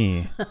to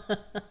me.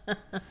 But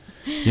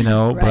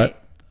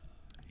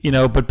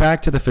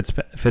back to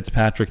the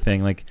Fitzpatrick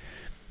thing, like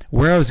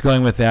where I was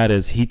going with that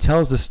is he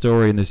tells a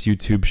story in this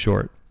YouTube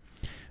short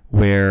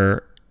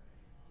where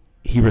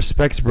he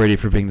respects Brady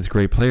for being this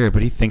great player,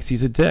 but he thinks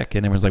he's a dick.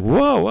 And everyone's like,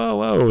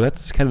 whoa,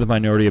 that's kind of the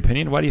minority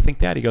opinion. Why do you think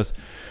that? He goes,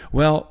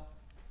 well,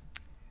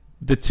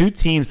 the two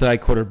teams that I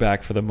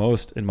quarterbacked for the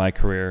most in my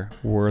career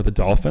were the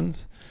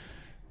Dolphins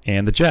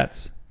and the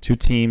Jets. Two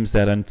teams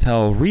that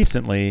until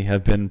recently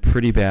have been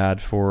pretty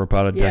bad for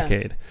about a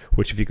decade,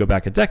 which if you go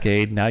back a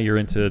decade, now you're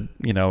into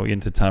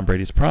Tom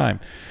Brady's prime.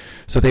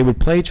 So they would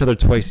play each other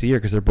twice a year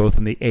because they're both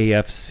in the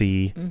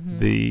AFC,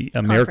 the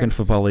American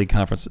Football League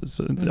conferences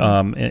in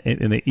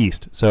the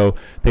East. So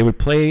they would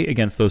play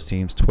against those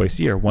teams twice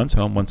a year, once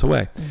home, once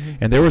away.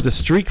 And there was a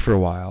streak for a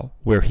while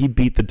where he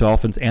beat the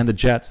Dolphins and the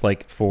Jets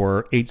like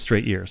for 8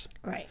 straight years.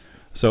 Right.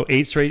 So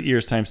 8 straight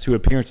years times 2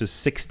 appearances,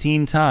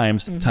 16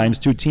 times times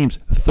 2 teams,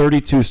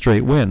 32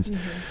 straight wins.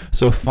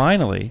 So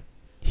finally,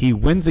 he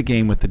wins a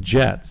game with the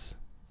Jets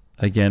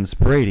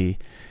against Brady,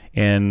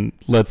 and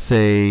let's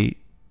say,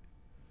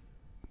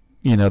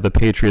 the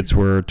Patriots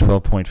were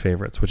 12-point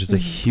favorites, which is a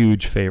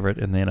huge favorite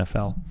in the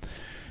NFL.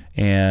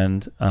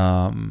 And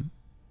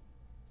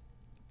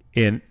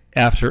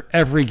after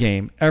every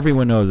game,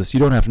 everyone knows this. You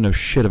don't have to know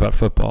shit about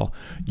football.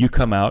 You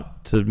come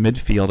out to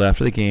midfield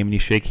after the game and you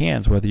shake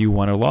hands, whether you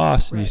won or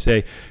lost, and you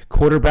say,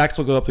 quarterbacks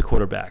will go up to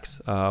quarterbacks.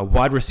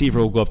 Wide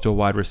receiver will go up to a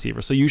wide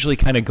receiver. So you usually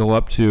kind of go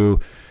up to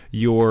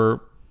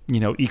your,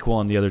 equal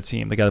on the other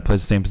team, the guy that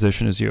plays the same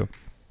position as you.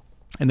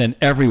 And then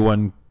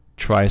everyone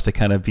tries to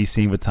kind of be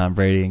seen with Tom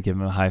Brady and give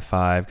him a high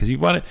five because you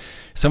want it.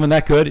 Someone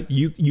that good,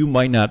 you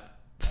might not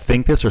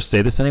think this or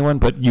say this to anyone,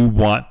 but you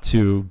want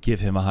to give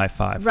him a high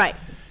five. Right.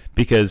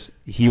 Because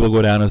he will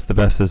go down as the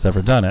best that's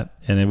ever done it.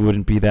 And it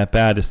wouldn't be that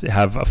bad to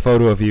have a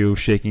photo of you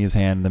shaking his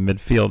hand in the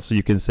midfield so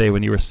you can say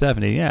when you were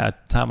 70, yeah,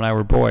 Tom and I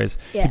were boys.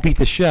 Yeah. He beat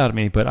the shit out of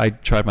me, but I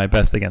tried my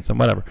best against him,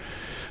 whatever.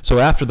 So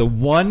after the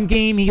one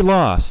game he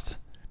lost,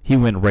 he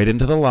went right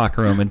into the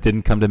locker room and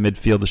didn't come to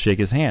midfield to shake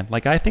his hand.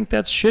 Like, I think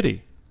that's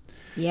shitty.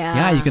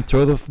 Yeah. you can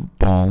throw the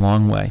ball a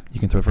long way. You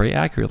can throw it very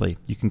accurately.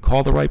 You can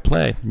call the right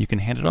play. You can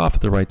hand it off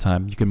at the right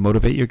time. You can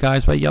motivate your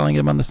guys by yelling at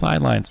them on the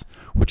sidelines,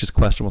 which is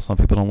questionable. Some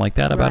people don't like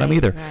that about them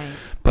either. Right.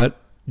 But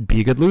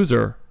be a good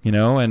loser,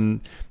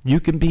 and you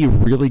can be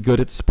really good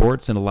at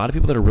sports. And a lot of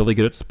people that are really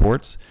good at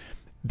sports,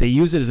 they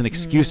use it as an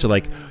excuse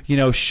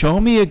to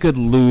show me a good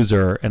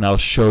loser and I'll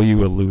show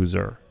you a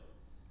loser.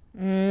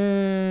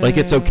 Like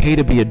it's okay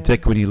to be a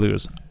dick when you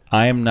lose.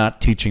 I am not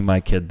teaching my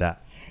kid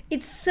that.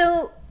 It's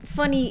so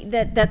funny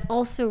that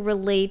also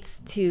relates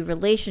to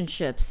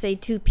relationships. Say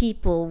two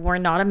people were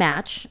not a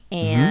match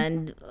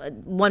and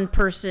one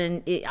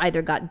person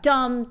either got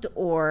dumped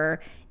or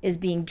is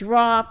being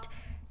dropped.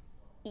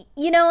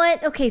 You know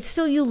what? Okay,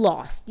 so you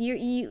lost.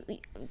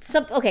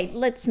 Okay,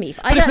 let's me.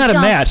 But it's not a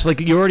match. Like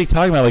you're already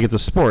talking about, like it's a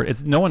sport.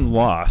 It's no one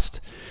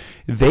lost.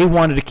 They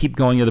wanted to keep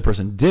going. The other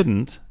person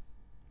didn't.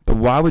 But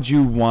why would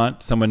you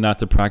want someone not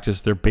to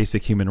practice their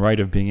basic human right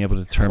of being able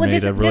to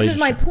terminate a relationship? This is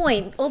my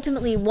point.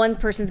 Ultimately, one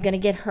person's going to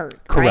get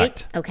hurt.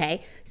 Correct. Right?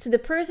 Okay. So the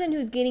person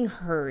who's getting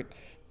hurt,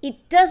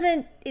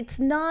 it's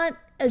not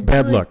a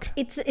bad good look.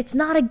 It's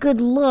not a good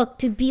look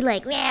to be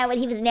like, yeah, but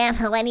he was an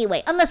asshole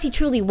anyway. Unless he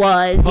truly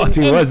was. Well, if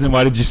he was, then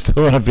why did you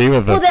still want to be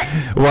with him?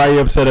 Why are you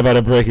upset about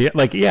a breaking?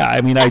 Like, yeah,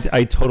 I mean,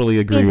 I totally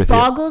agree with you. It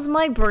boggles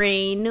my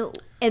brain.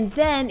 And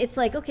then it's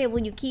like, okay,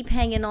 well, you keep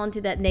hanging on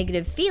to that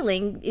negative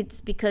feeling.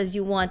 It's because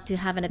you want to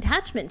have an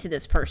attachment to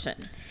this person.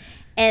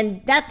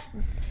 And that's,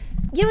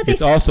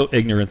 it's also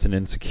ignorance and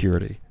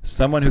insecurity.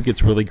 Someone who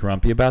gets really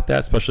grumpy about that,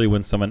 especially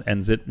when someone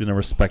ends it in a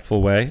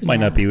respectful way, might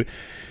not be.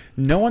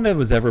 No one that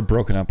was ever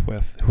broken up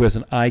with who has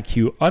an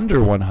IQ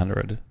under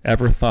 100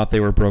 ever thought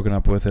they were broken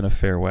up with in a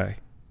fair way.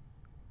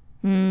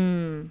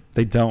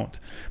 They don't.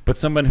 But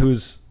someone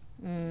who's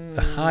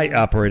a high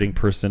operating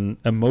person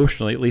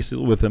emotionally, at least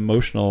with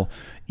emotional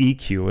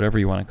EQ, whatever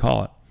you want to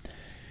call it,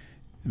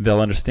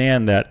 they'll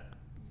understand that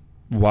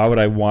why would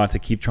I want to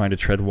keep trying to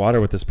tread water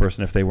with this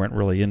person if they weren't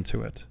really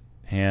into it?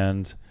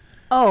 And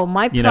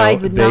my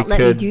pride would not let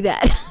me do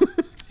that.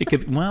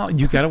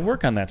 You got to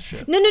work on that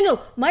shit.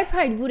 No. My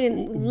pride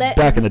wouldn't let.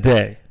 Back in the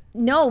day.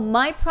 No,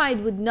 my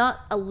pride would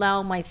not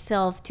allow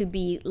myself to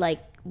be like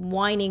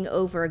whining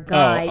over a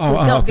guy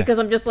okay. because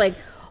I'm just like,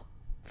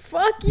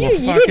 fuck you. Well, you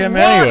fuck didn't him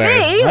want anyway.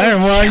 me. I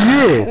didn't want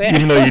you.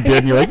 Even though you did,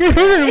 and you're like, I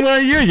didn't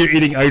want you. You're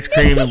eating ice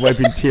cream and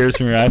wiping tears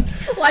from your eyes.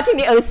 Watching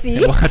the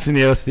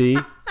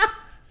OC.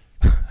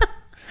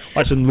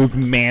 Watching Luke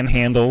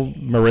manhandle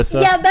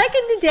Marissa. Yeah, back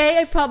in the day,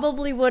 I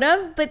probably would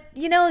have. But,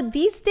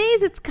 these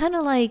days, it's kind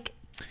of like.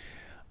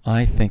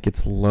 I think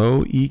it's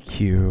low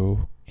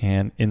EQ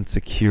and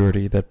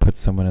insecurity that puts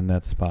someone in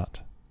that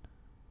spot.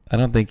 I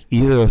don't think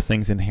either of those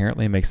things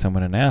inherently make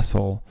someone an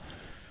asshole,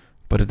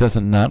 but it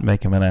doesn't not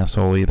make him an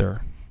asshole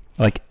either.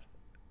 Like,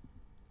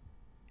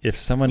 if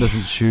someone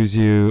doesn't choose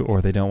you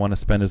or they don't want to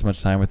spend as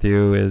much time with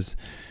you as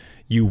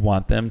you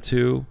want them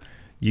to,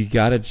 you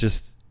got to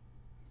just...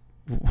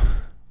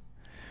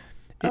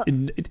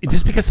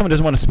 just because someone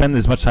doesn't want to spend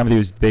as much time with you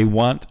as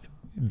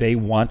they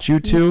want you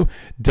to,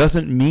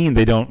 doesn't mean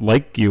they don't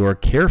like you or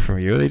care for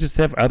you. They just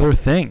have other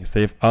things.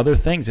 They have other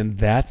things, and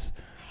that's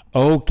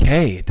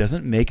okay. It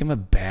doesn't make them a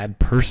bad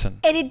person.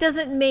 And it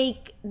doesn't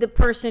make the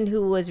person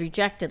who was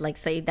rejected, like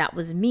say that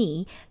was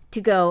me,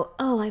 to go,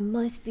 oh, I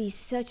must be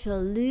such a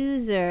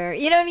loser.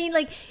 You know what I mean?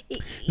 Like,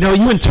 no,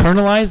 you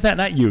internalize that,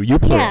 not you. You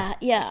play.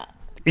 Yeah.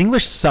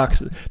 English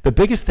sucks. The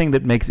biggest thing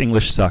that makes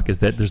English suck is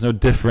that there's no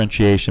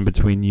differentiation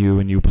between you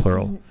and you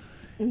plural.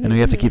 And we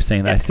have to keep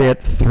saying that. I say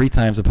it 3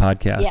 times a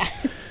podcast.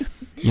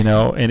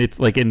 Yeah. And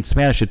it's like in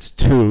Spanish, it's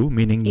tú,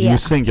 meaning you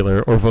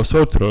singular, or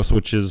vosotros,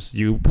 which is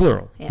you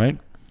plural, right?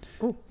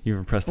 Ooh. You've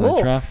impressed on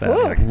the drop that.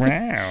 Like,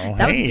 wow.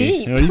 That was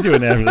deep. What are you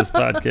doing after this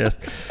podcast?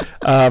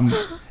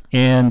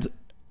 And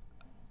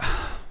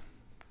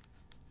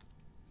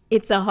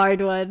it's a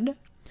hard one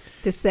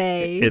to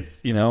say.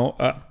 It's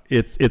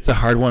it's a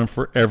hard one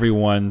for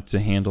everyone to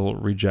handle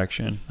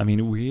rejection. I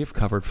mean, we have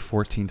covered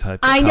 14 types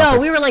of topics. I know,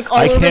 we were like all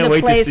over the place here. I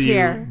can't wait to see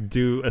you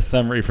do a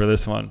summary for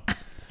this one.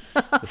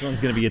 This one's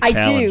going to be a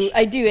challenge.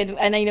 I do,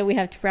 and I know we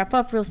have to wrap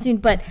up real soon.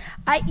 But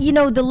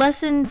the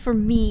lesson for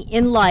me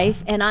in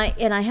life, and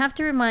I have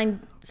to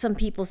remind some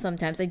people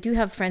sometimes. I do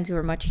have friends who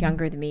are much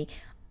younger than me.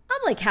 I'm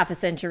like half a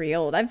century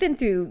old. I've been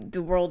through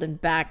the world and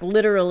back,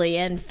 literally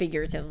and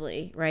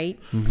figuratively, right?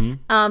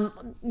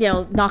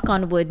 Mm-hmm. Knock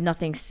on wood,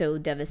 nothing so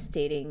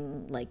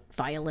devastating, like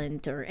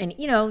violent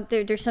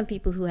there's some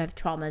people who have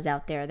traumas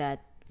out there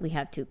that we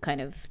have to kind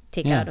of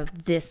take out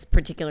of this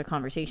particular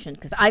conversation,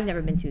 because I've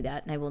never been through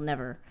that, and I will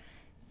never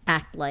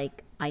act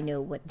like I know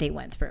what they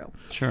went through.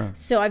 Sure.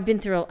 So I have been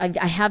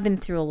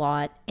through a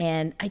lot,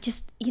 and I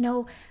just,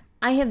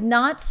 I have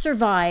not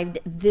survived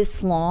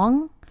this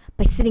long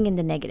by sitting in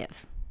the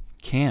negative.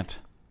 Can't.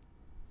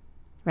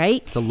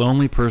 Right? It's a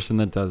lonely person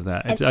that does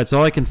that. It's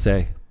all I can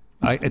say.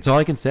 It's all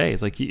I can say.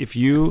 It's like if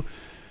you're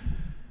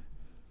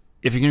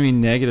going to be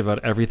negative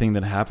about everything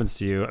that happens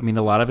to you, I mean,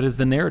 a lot of it is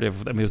the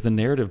narrative. I mean, it was the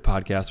narrative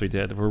podcast we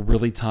did. We're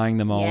really tying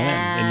them all in.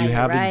 And you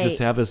just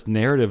have this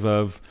narrative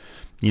of,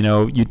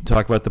 you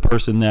talk about the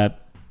person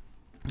that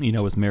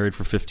was married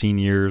for 15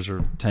 years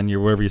or 10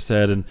 years, whatever you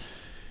said,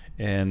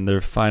 and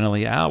they're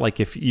finally out. Like,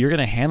 if you're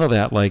gonna handle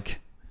that, like,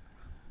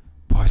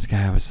 boy, this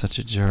guy was such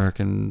a jerk,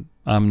 and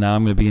I'm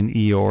going to be an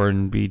Eeyore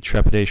and be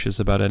trepidatious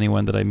about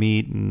anyone that I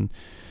meet, and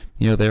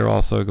they're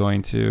also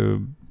going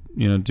to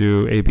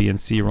do A, B, and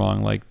C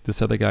wrong, like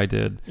this other guy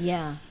did.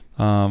 Yeah.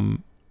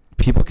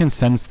 People can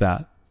sense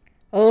that.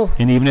 Oh.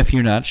 And even if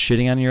you're not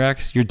shitting on your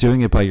ex, you're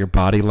doing it by your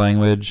body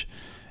language,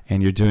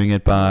 and you're doing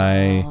it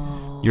by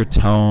your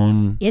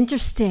tone.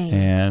 Interesting.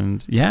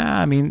 And yeah,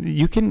 I mean,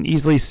 you can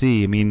easily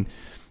see. I mean,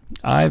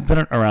 I've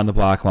been around the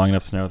block long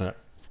enough to know that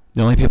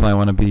the only people I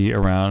want to be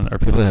around are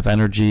people that have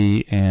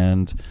energy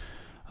and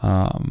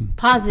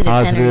positive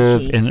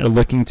energy, and are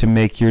looking to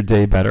make your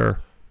day better.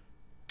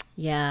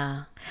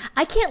 Yeah.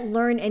 I can't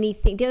learn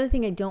anything. The other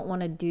thing I don't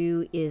want to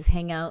do is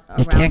hang out around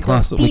we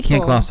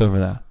can't gloss over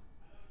that.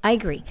 I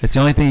agree. It's the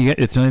only thing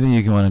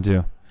you can want to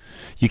do.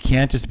 You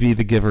can't just be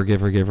the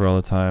giver all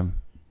the time.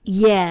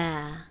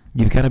 Yeah.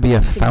 You've got to be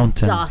a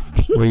fountain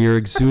exhausting. where you're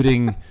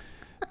exuding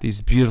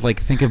these beautiful,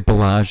 like, think of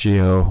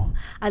Bellagio.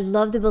 I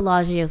love the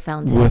Bellagio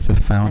fountain. With the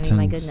fountains. I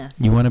mean, my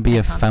goodness. You want to be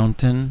a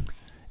fountain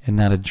and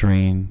not a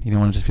drain. You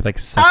don't want to just be like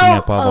sucking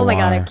up all the water. Oh my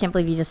God, I can't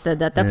believe you just said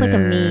that. That's like a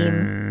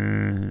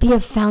meme. Be a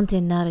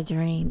fountain, not a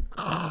drain.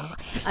 I'm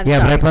sorry.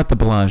 But I brought the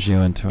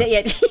Bellagio into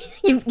it.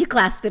 Yeah, you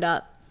classed it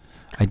up.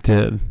 I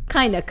did.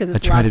 Kind of, because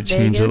it's I tried Las to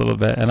change Vegas. it a little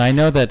bit. And I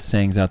know that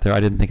saying's out there.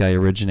 I didn't think I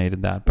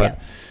originated that. But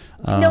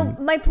no,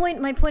 my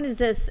point is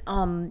this.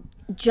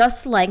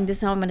 Just like, this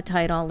is how I'm going to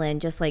tie it all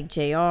in, just like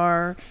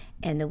JR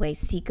and the way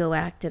Seiko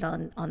acted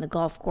on the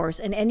golf course,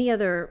 and any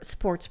other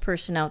sports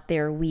person out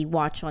there we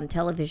watch on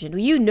television,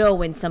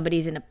 when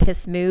somebody's in a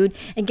piss mood,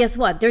 and guess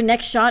what? Their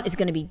next shot is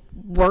going to be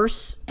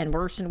worse and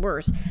worse and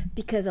worse,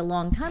 because a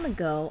long time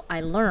ago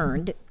I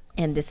learned,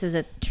 and this is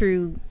a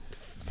true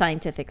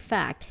scientific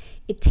fact,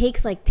 it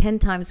takes like 10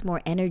 times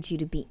more energy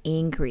to be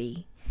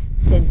angry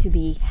than to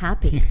be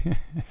happy.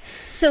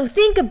 So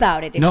think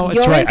about it. If no,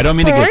 you're it's right. I don't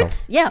mean to giggle.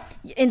 Yeah,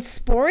 in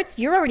sports,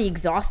 you're already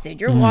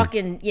exhausted. You're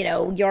walking,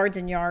 yards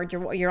and yards.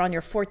 You're on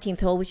your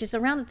 14th hole, which is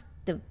around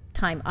the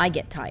time I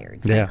get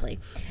tired, frankly.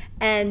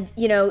 And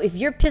if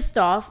you're pissed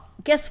off,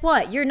 guess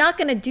what? You're not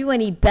going to do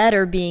any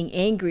better being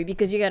angry,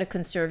 because you got to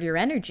conserve your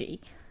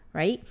energy,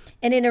 right?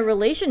 And in a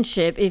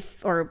relationship,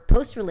 or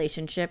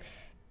post-relationship,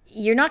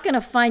 you're not going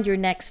to find your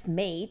next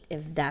mate,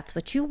 if that's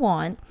what you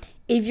want,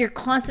 if you're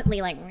constantly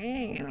like,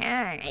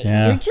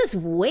 you're just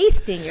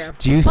wasting your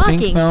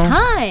fucking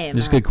time.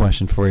 Just a good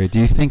question for you. Do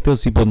you think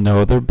those people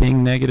know they're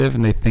being negative,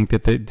 and do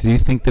you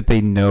think that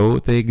they know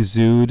they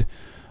exude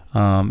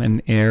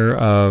an air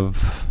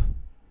of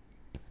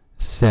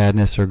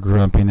sadness or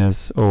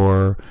grumpiness,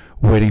 or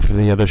waiting for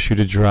the other shoe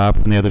to drop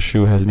when the other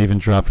shoe hasn't even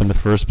dropped in the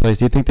first place?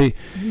 Do you think they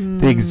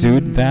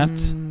exude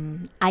that?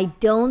 I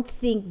don't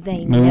think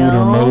they mood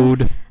know. Or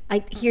mode?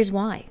 Here's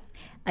why.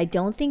 I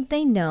don't think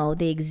they know.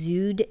 They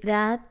exude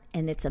that,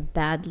 and it's a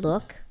bad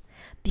look.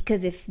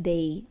 Because if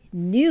they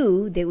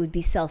knew, they would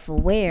be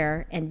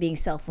self-aware, and being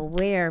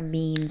self-aware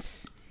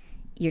means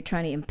you're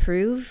trying to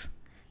improve.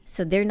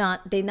 So they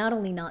not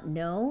only not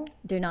know,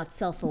 they're not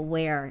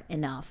self-aware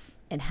enough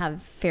and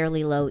have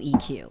fairly low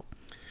EQ.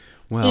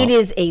 Well, it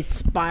is a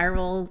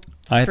spiral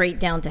straight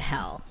down to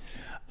hell.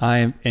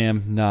 I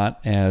am not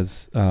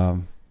as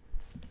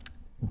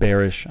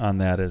bearish on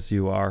that as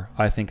you are.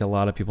 I think a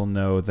lot of people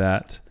know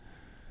that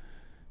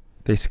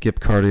they skip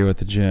cardio at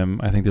the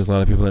gym. I think there's a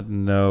lot of people that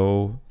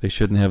know they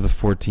shouldn't have the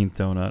 14th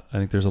donut. I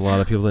think there's a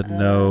lot of people that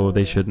know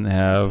they shouldn't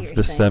have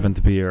the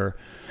 7th beer.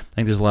 I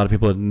think there's a lot of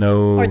people that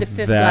know or the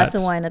 5th glass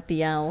of wine at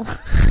the Owl.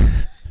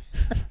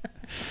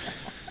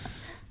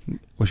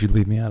 Well, she'd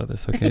leave me out of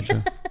this, okay,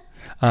 Joe?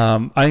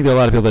 I think there are a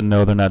lot of people that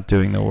know they're not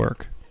doing the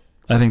work.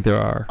 I think there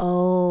are.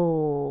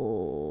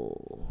 Oh.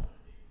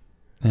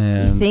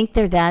 And you think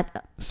they're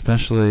that?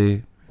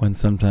 Especially when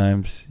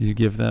sometimes you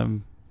give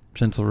them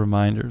gentle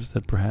reminders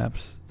that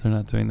perhaps they're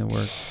not doing the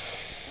work.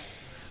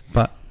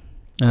 But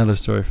another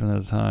story for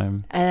another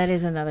time. That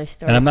is another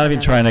story. And I'm not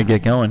even trying to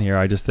get going here.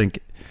 I just think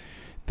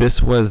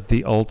this was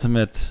the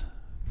ultimate.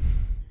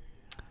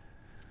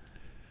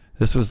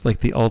 This was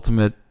like the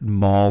ultimate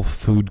mall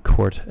food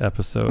court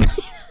episode.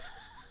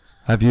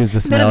 I've used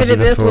this analogy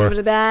before. A little bit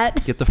of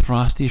that. Get the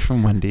Frosty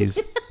from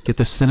Wendy's. Get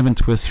the Cinnamon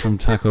Twist from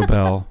Taco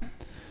Bell.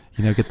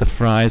 Get the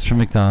fries from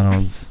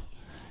McDonald's.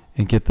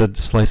 And get the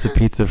slice of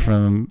pizza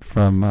from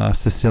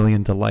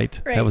Sicilian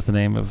Delight. Right. That was the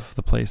name of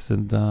the place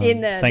in the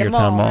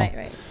Sangertown Mall.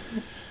 Right.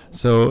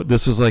 So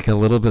this was like a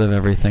little bit of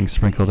everything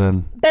sprinkled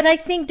in. But I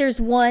think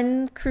there's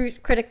one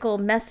critical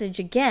message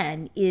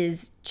again,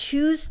 is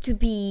choose to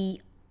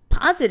be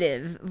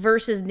positive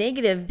versus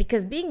negative,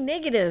 because being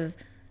negative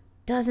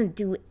doesn't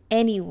do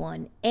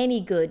anyone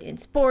any good in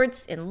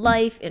sports, in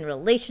life, in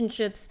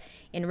relationships,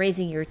 in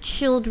raising your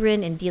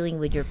children, in dealing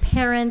with your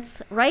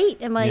parents, right?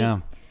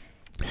 Yeah.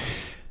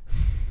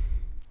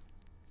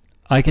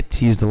 I get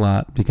teased a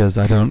lot because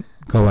I don't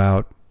go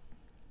out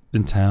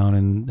in town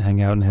and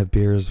hang out and have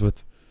beers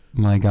with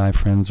my guy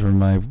friends or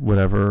my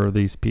whatever, or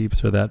these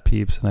peeps or that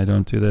peeps, and I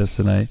don't do this,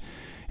 and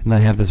And I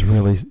have this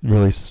really,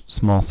 really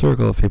small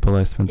circle of people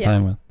I spend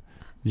time with.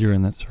 You're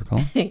in that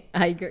circle. I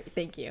agree.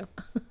 Thank you.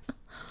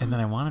 And then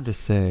I wanted to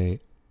say,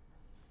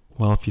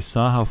 well, if you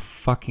saw how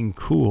fucking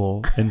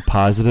cool and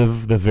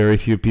positive the very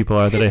few people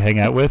are that I hang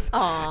out with,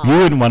 you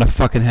wouldn't want to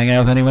fucking hang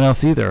out with anyone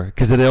else either,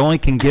 because it only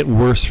can get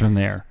worse from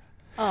there.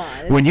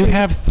 When you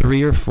have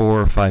 3 or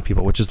 4 or 5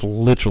 people, which is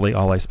literally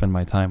all I spend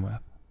my time with.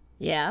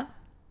 Yeah.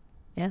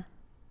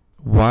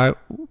 Why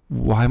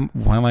am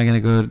I going to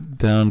go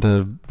down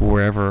to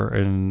wherever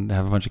and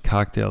have a bunch of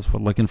cocktails?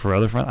 What, looking for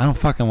other friends? I don't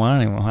fucking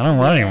want anyone. I don't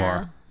want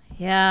anymore.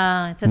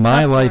 Yeah, it's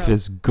my life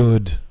is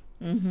good.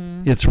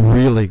 Mm-hmm. It's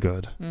really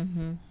good.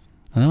 Mm-hmm.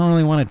 I don't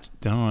really want to.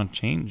 I don't want to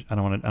change. I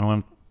don't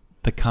want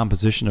the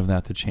composition of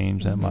that to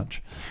change that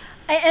much.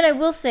 And I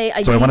will say,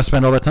 I want to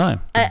spend all that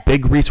time. A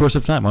big resource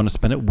of time. I want to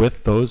spend it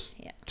with those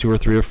 2 or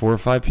 3 or 4 or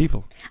 5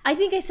 people. I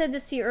think I said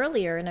this to you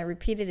earlier, and I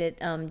repeated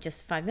it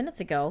just 5 minutes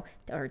ago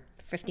or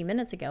 50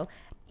 minutes ago.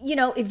 You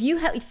know, if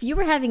you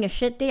were having a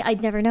shit day,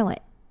 I'd never know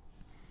it.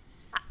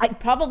 I'd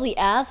probably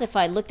ask if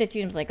I looked at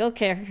you and was like,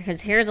 okay,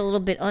 his hair's a little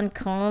bit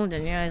uncombed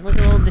and he's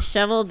looking a little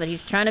disheveled, but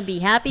he's trying to be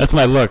happy. That's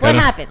my look. What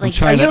happened?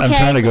 Like, are you okay? I'm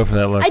trying to go for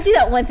that look. I do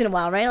that once in a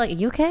while, right? Like, are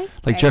you okay?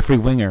 Like Jeffrey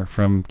Winger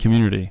from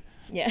Community.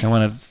 Yeah. I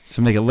wanted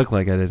to make it look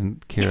like I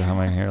didn't care how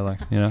my hair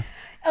looked, you know?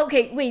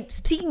 Okay, wait.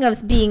 Speaking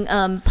of being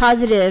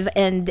positive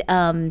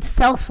and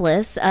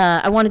selfless,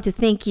 I wanted to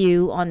thank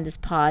you on this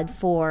pod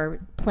for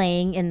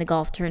playing in the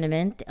golf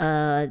tournament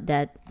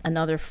that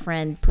another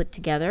friend put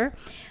together,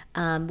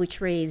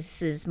 which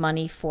raises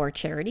money for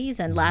charities.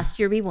 And last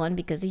year we won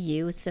because of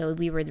you, so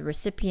we were the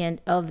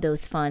recipient of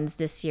those funds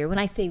this year. When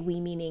I say we,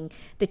 meaning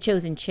the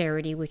chosen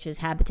charity, which is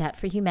Habitat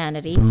for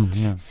Humanity.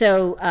 Yeah.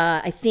 So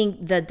I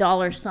think the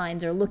dollar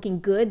signs are looking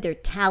good. They're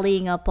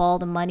tallying up all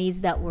the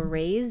monies that were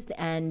raised,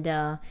 and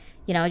I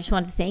just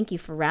wanted to thank you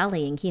for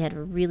rallying. He had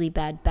a really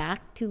bad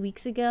back 2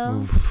 weeks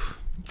ago. Oof.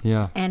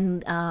 Yeah.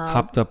 And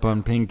hopped up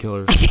on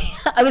painkillers.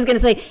 I was going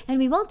to say, and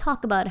we won't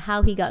talk about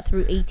how he got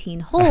through 18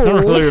 holes. I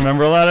don't really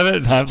remember a lot of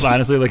it,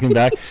 honestly, looking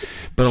back.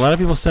 But a lot of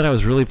people said I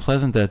was really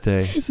pleasant that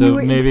day. So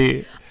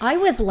maybe I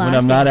was laughing. When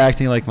I'm not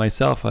acting like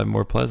myself, I'm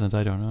more pleasant.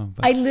 I don't know.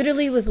 But I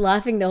literally was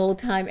laughing the whole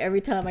time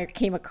every time I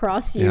came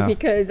across you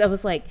because I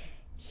was like,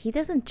 he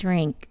doesn't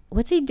drink.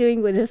 What's he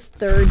doing with his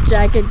 3rd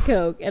Jack and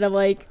Coke? And I'm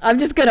like, I'm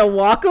just going to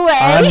walk away.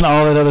 On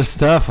all that other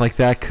stuff, like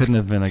that couldn't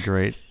have been a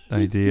great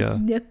idea.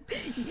 No.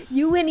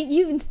 You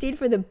even stayed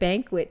for the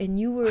banquet, and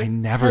you were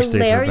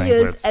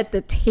hilarious at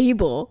the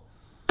table.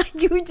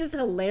 You were just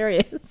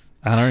hilarious.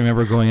 I don't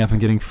remember going up and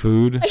getting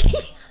food.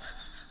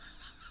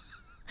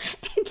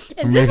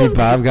 and maybe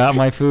Bob got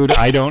my food.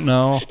 I don't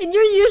know. And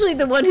you're usually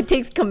the one who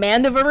takes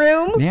command of a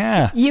room.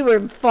 Yeah. You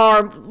were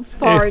far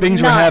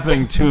things were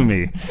happening to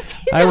me.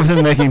 I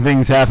wasn't making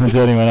things happen to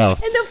anyone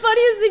else. And the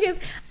funniest thing is,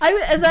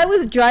 as I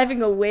was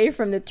driving away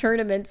from the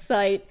tournament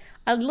site,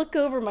 I look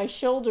over my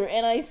shoulder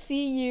and I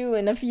see you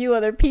and a few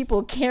other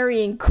people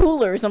carrying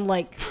coolers. I'm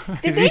like,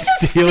 did they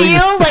just steal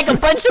like a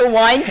bunch of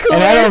wine coolers?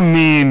 And I don't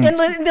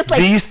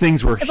mean these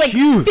things were huge. Like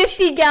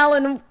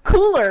 50-gallon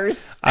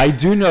coolers. I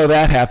do know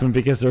that happened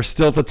because they're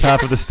still at the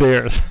top of the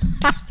stairs.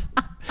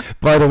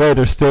 By the way,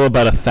 there's still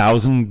about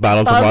 1,000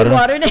 bottles of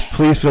water.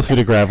 Please feel free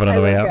to grab one on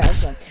the way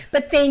out.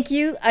 But thank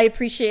you. I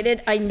appreciate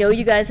it. I know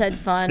you guys had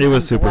fun. It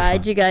was super fun. I'm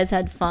glad you guys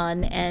had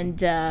fun.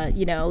 And,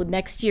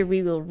 next year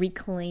we will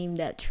reclaim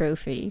that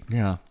trophy.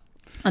 Yeah.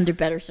 Under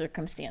better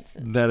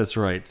circumstances. That is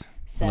right.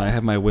 So, and I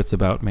have my wits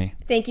about me.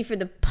 Thank you for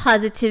the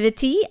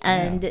positivity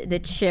and the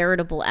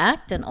charitable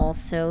act, and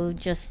also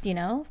just,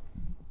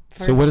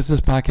 So what is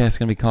this podcast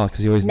going to be called?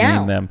 Because you always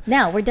name them.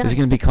 No, we're done. Is it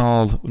going to be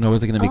called? No,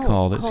 what's it going to be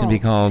called? It's going to be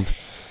called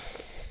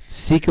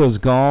Seiko's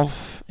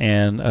Golf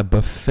and a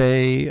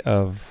Buffet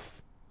of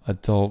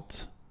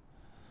Adult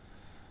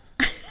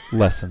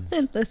Lessons.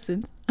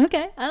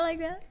 Okay, I like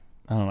that.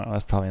 I don't know.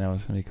 That's probably not what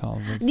it's going to be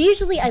called.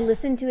 Usually I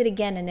listen to it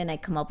again and then I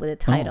come up with a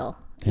title.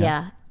 Oh,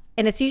 yeah.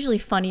 And it's usually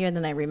funnier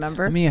than I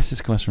remember. Let me ask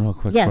this question real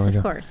quick. Yes,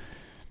 of course.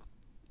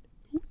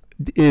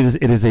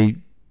 It is a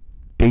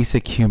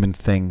basic human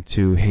thing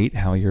to hate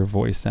how your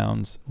voice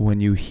sounds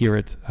when you hear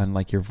it on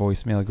like your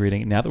voicemail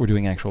greeting. Now that we're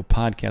doing actual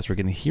podcasts, we're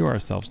going to hear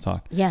ourselves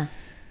talk. Yeah.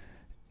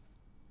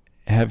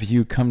 Have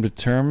you come to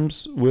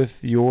terms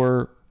with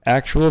your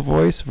actual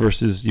voice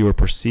versus your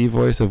perceived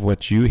voice of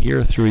what you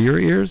hear through your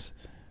ears?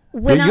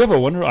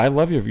 I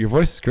love your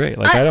voice is great.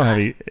 Like I don't have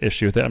any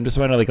issue with it. I'm just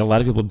wondering, like a lot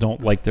of people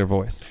don't like their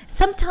voice.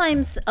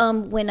 Sometimes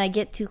when I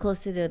get too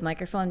close to the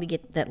microphone, we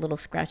get that little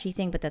scratchy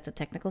thing, but that's a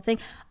technical thing.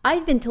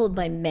 I've been told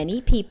by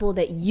many people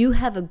that you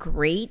have a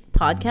great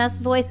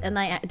podcast voice, and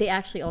they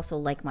actually also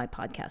like my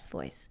podcast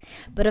voice.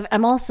 But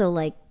I'm also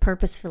like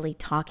purposefully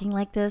talking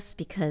like this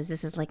because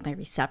this is like my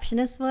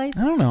receptionist voice.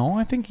 I don't know.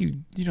 I think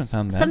you don't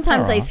sound that.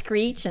 Sometimes I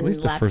screech and at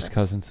least the first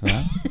cousin to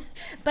that.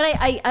 But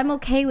I'm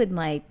okay with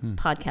my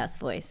podcast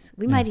voice.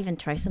 We might even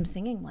try some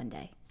singing one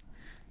day.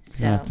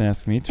 So. You have to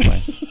ask me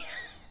twice.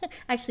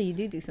 Actually,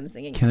 you do some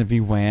singing. Can it be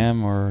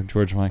Wham or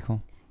George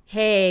Michael?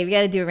 Hey, we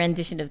got to do a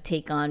rendition of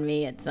Take On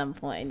Me at some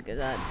point because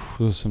that's...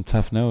 Those are some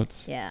tough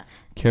notes. Yeah.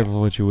 Careful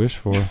what you wish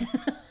for.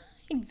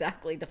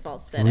 Exactly, the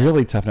falsetto.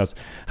 Really tough notes.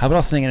 How about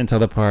I'll sing it until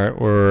the part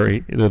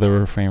where the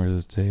refrain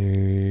was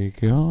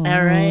 "Take on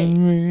All right.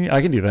 me." I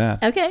can do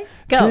that. Okay,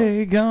 go.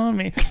 Take on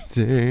me,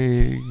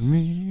 take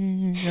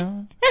me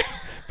on.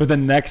 But the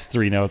next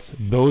three notes,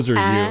 those are you.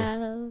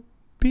 I'll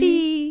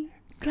be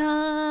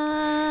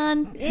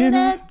gone in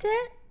a day.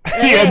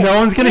 Yeah, no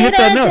one's gonna hit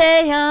that note. In a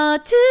day or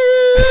two.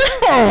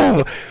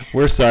 Oh,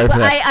 we're sorry for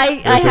that.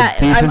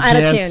 I'm out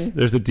of tune.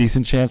 There's a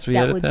decent chance we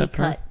That edit would that be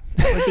part. cut.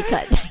 That would be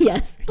cut.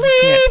 Yes.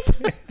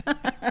 Leave.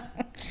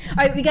 All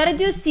right, we got to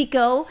do a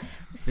Seco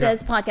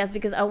Says podcast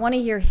because I want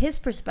to hear his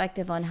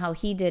perspective on how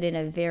he did in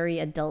a very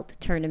adult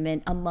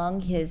tournament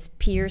among his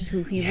peers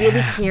who he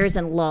really cares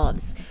and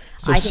loves.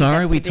 So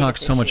sorry we talk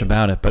so much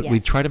about it, but we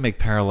Yes. try to make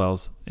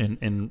parallels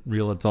in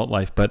real adult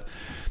life. But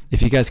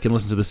if you guys can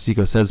listen to the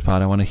Seco Says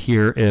pod, I want to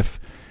hear if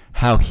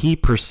how he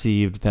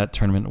perceived that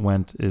tournament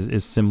went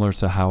is similar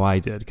to how I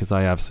did, because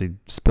I obviously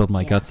spilled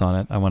my guts on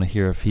it. I want to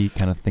hear if he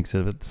kind of thinks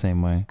of it the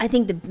same way. I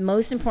think the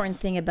most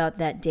important thing about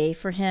that day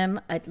for him,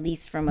 at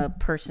least from a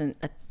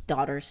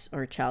daughter's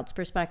or child's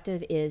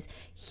perspective, is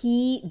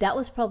that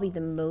was probably the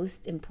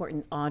most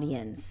important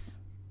audience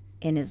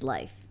in his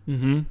life.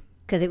 Mm-hmm.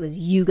 Because it was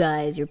you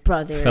guys, your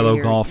brother, fellow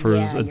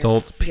golfers,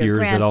 adult peers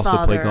that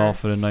also play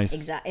golf at a nice...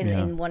 Exactly,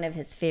 in one of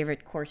his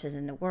favorite courses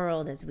in the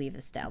world, as we've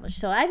established.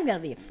 So I think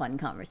that'll be a fun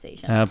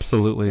conversation.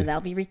 Absolutely. So that'll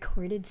be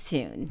recorded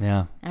soon.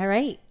 Yeah. All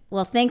right.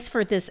 Well, thanks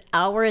for this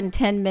hour and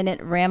 10-minute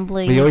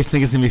rambling. We always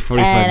think it's going to be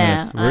 45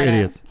 minutes. We're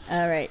idiots.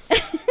 All right.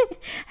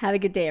 Have a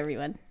good day,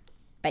 everyone.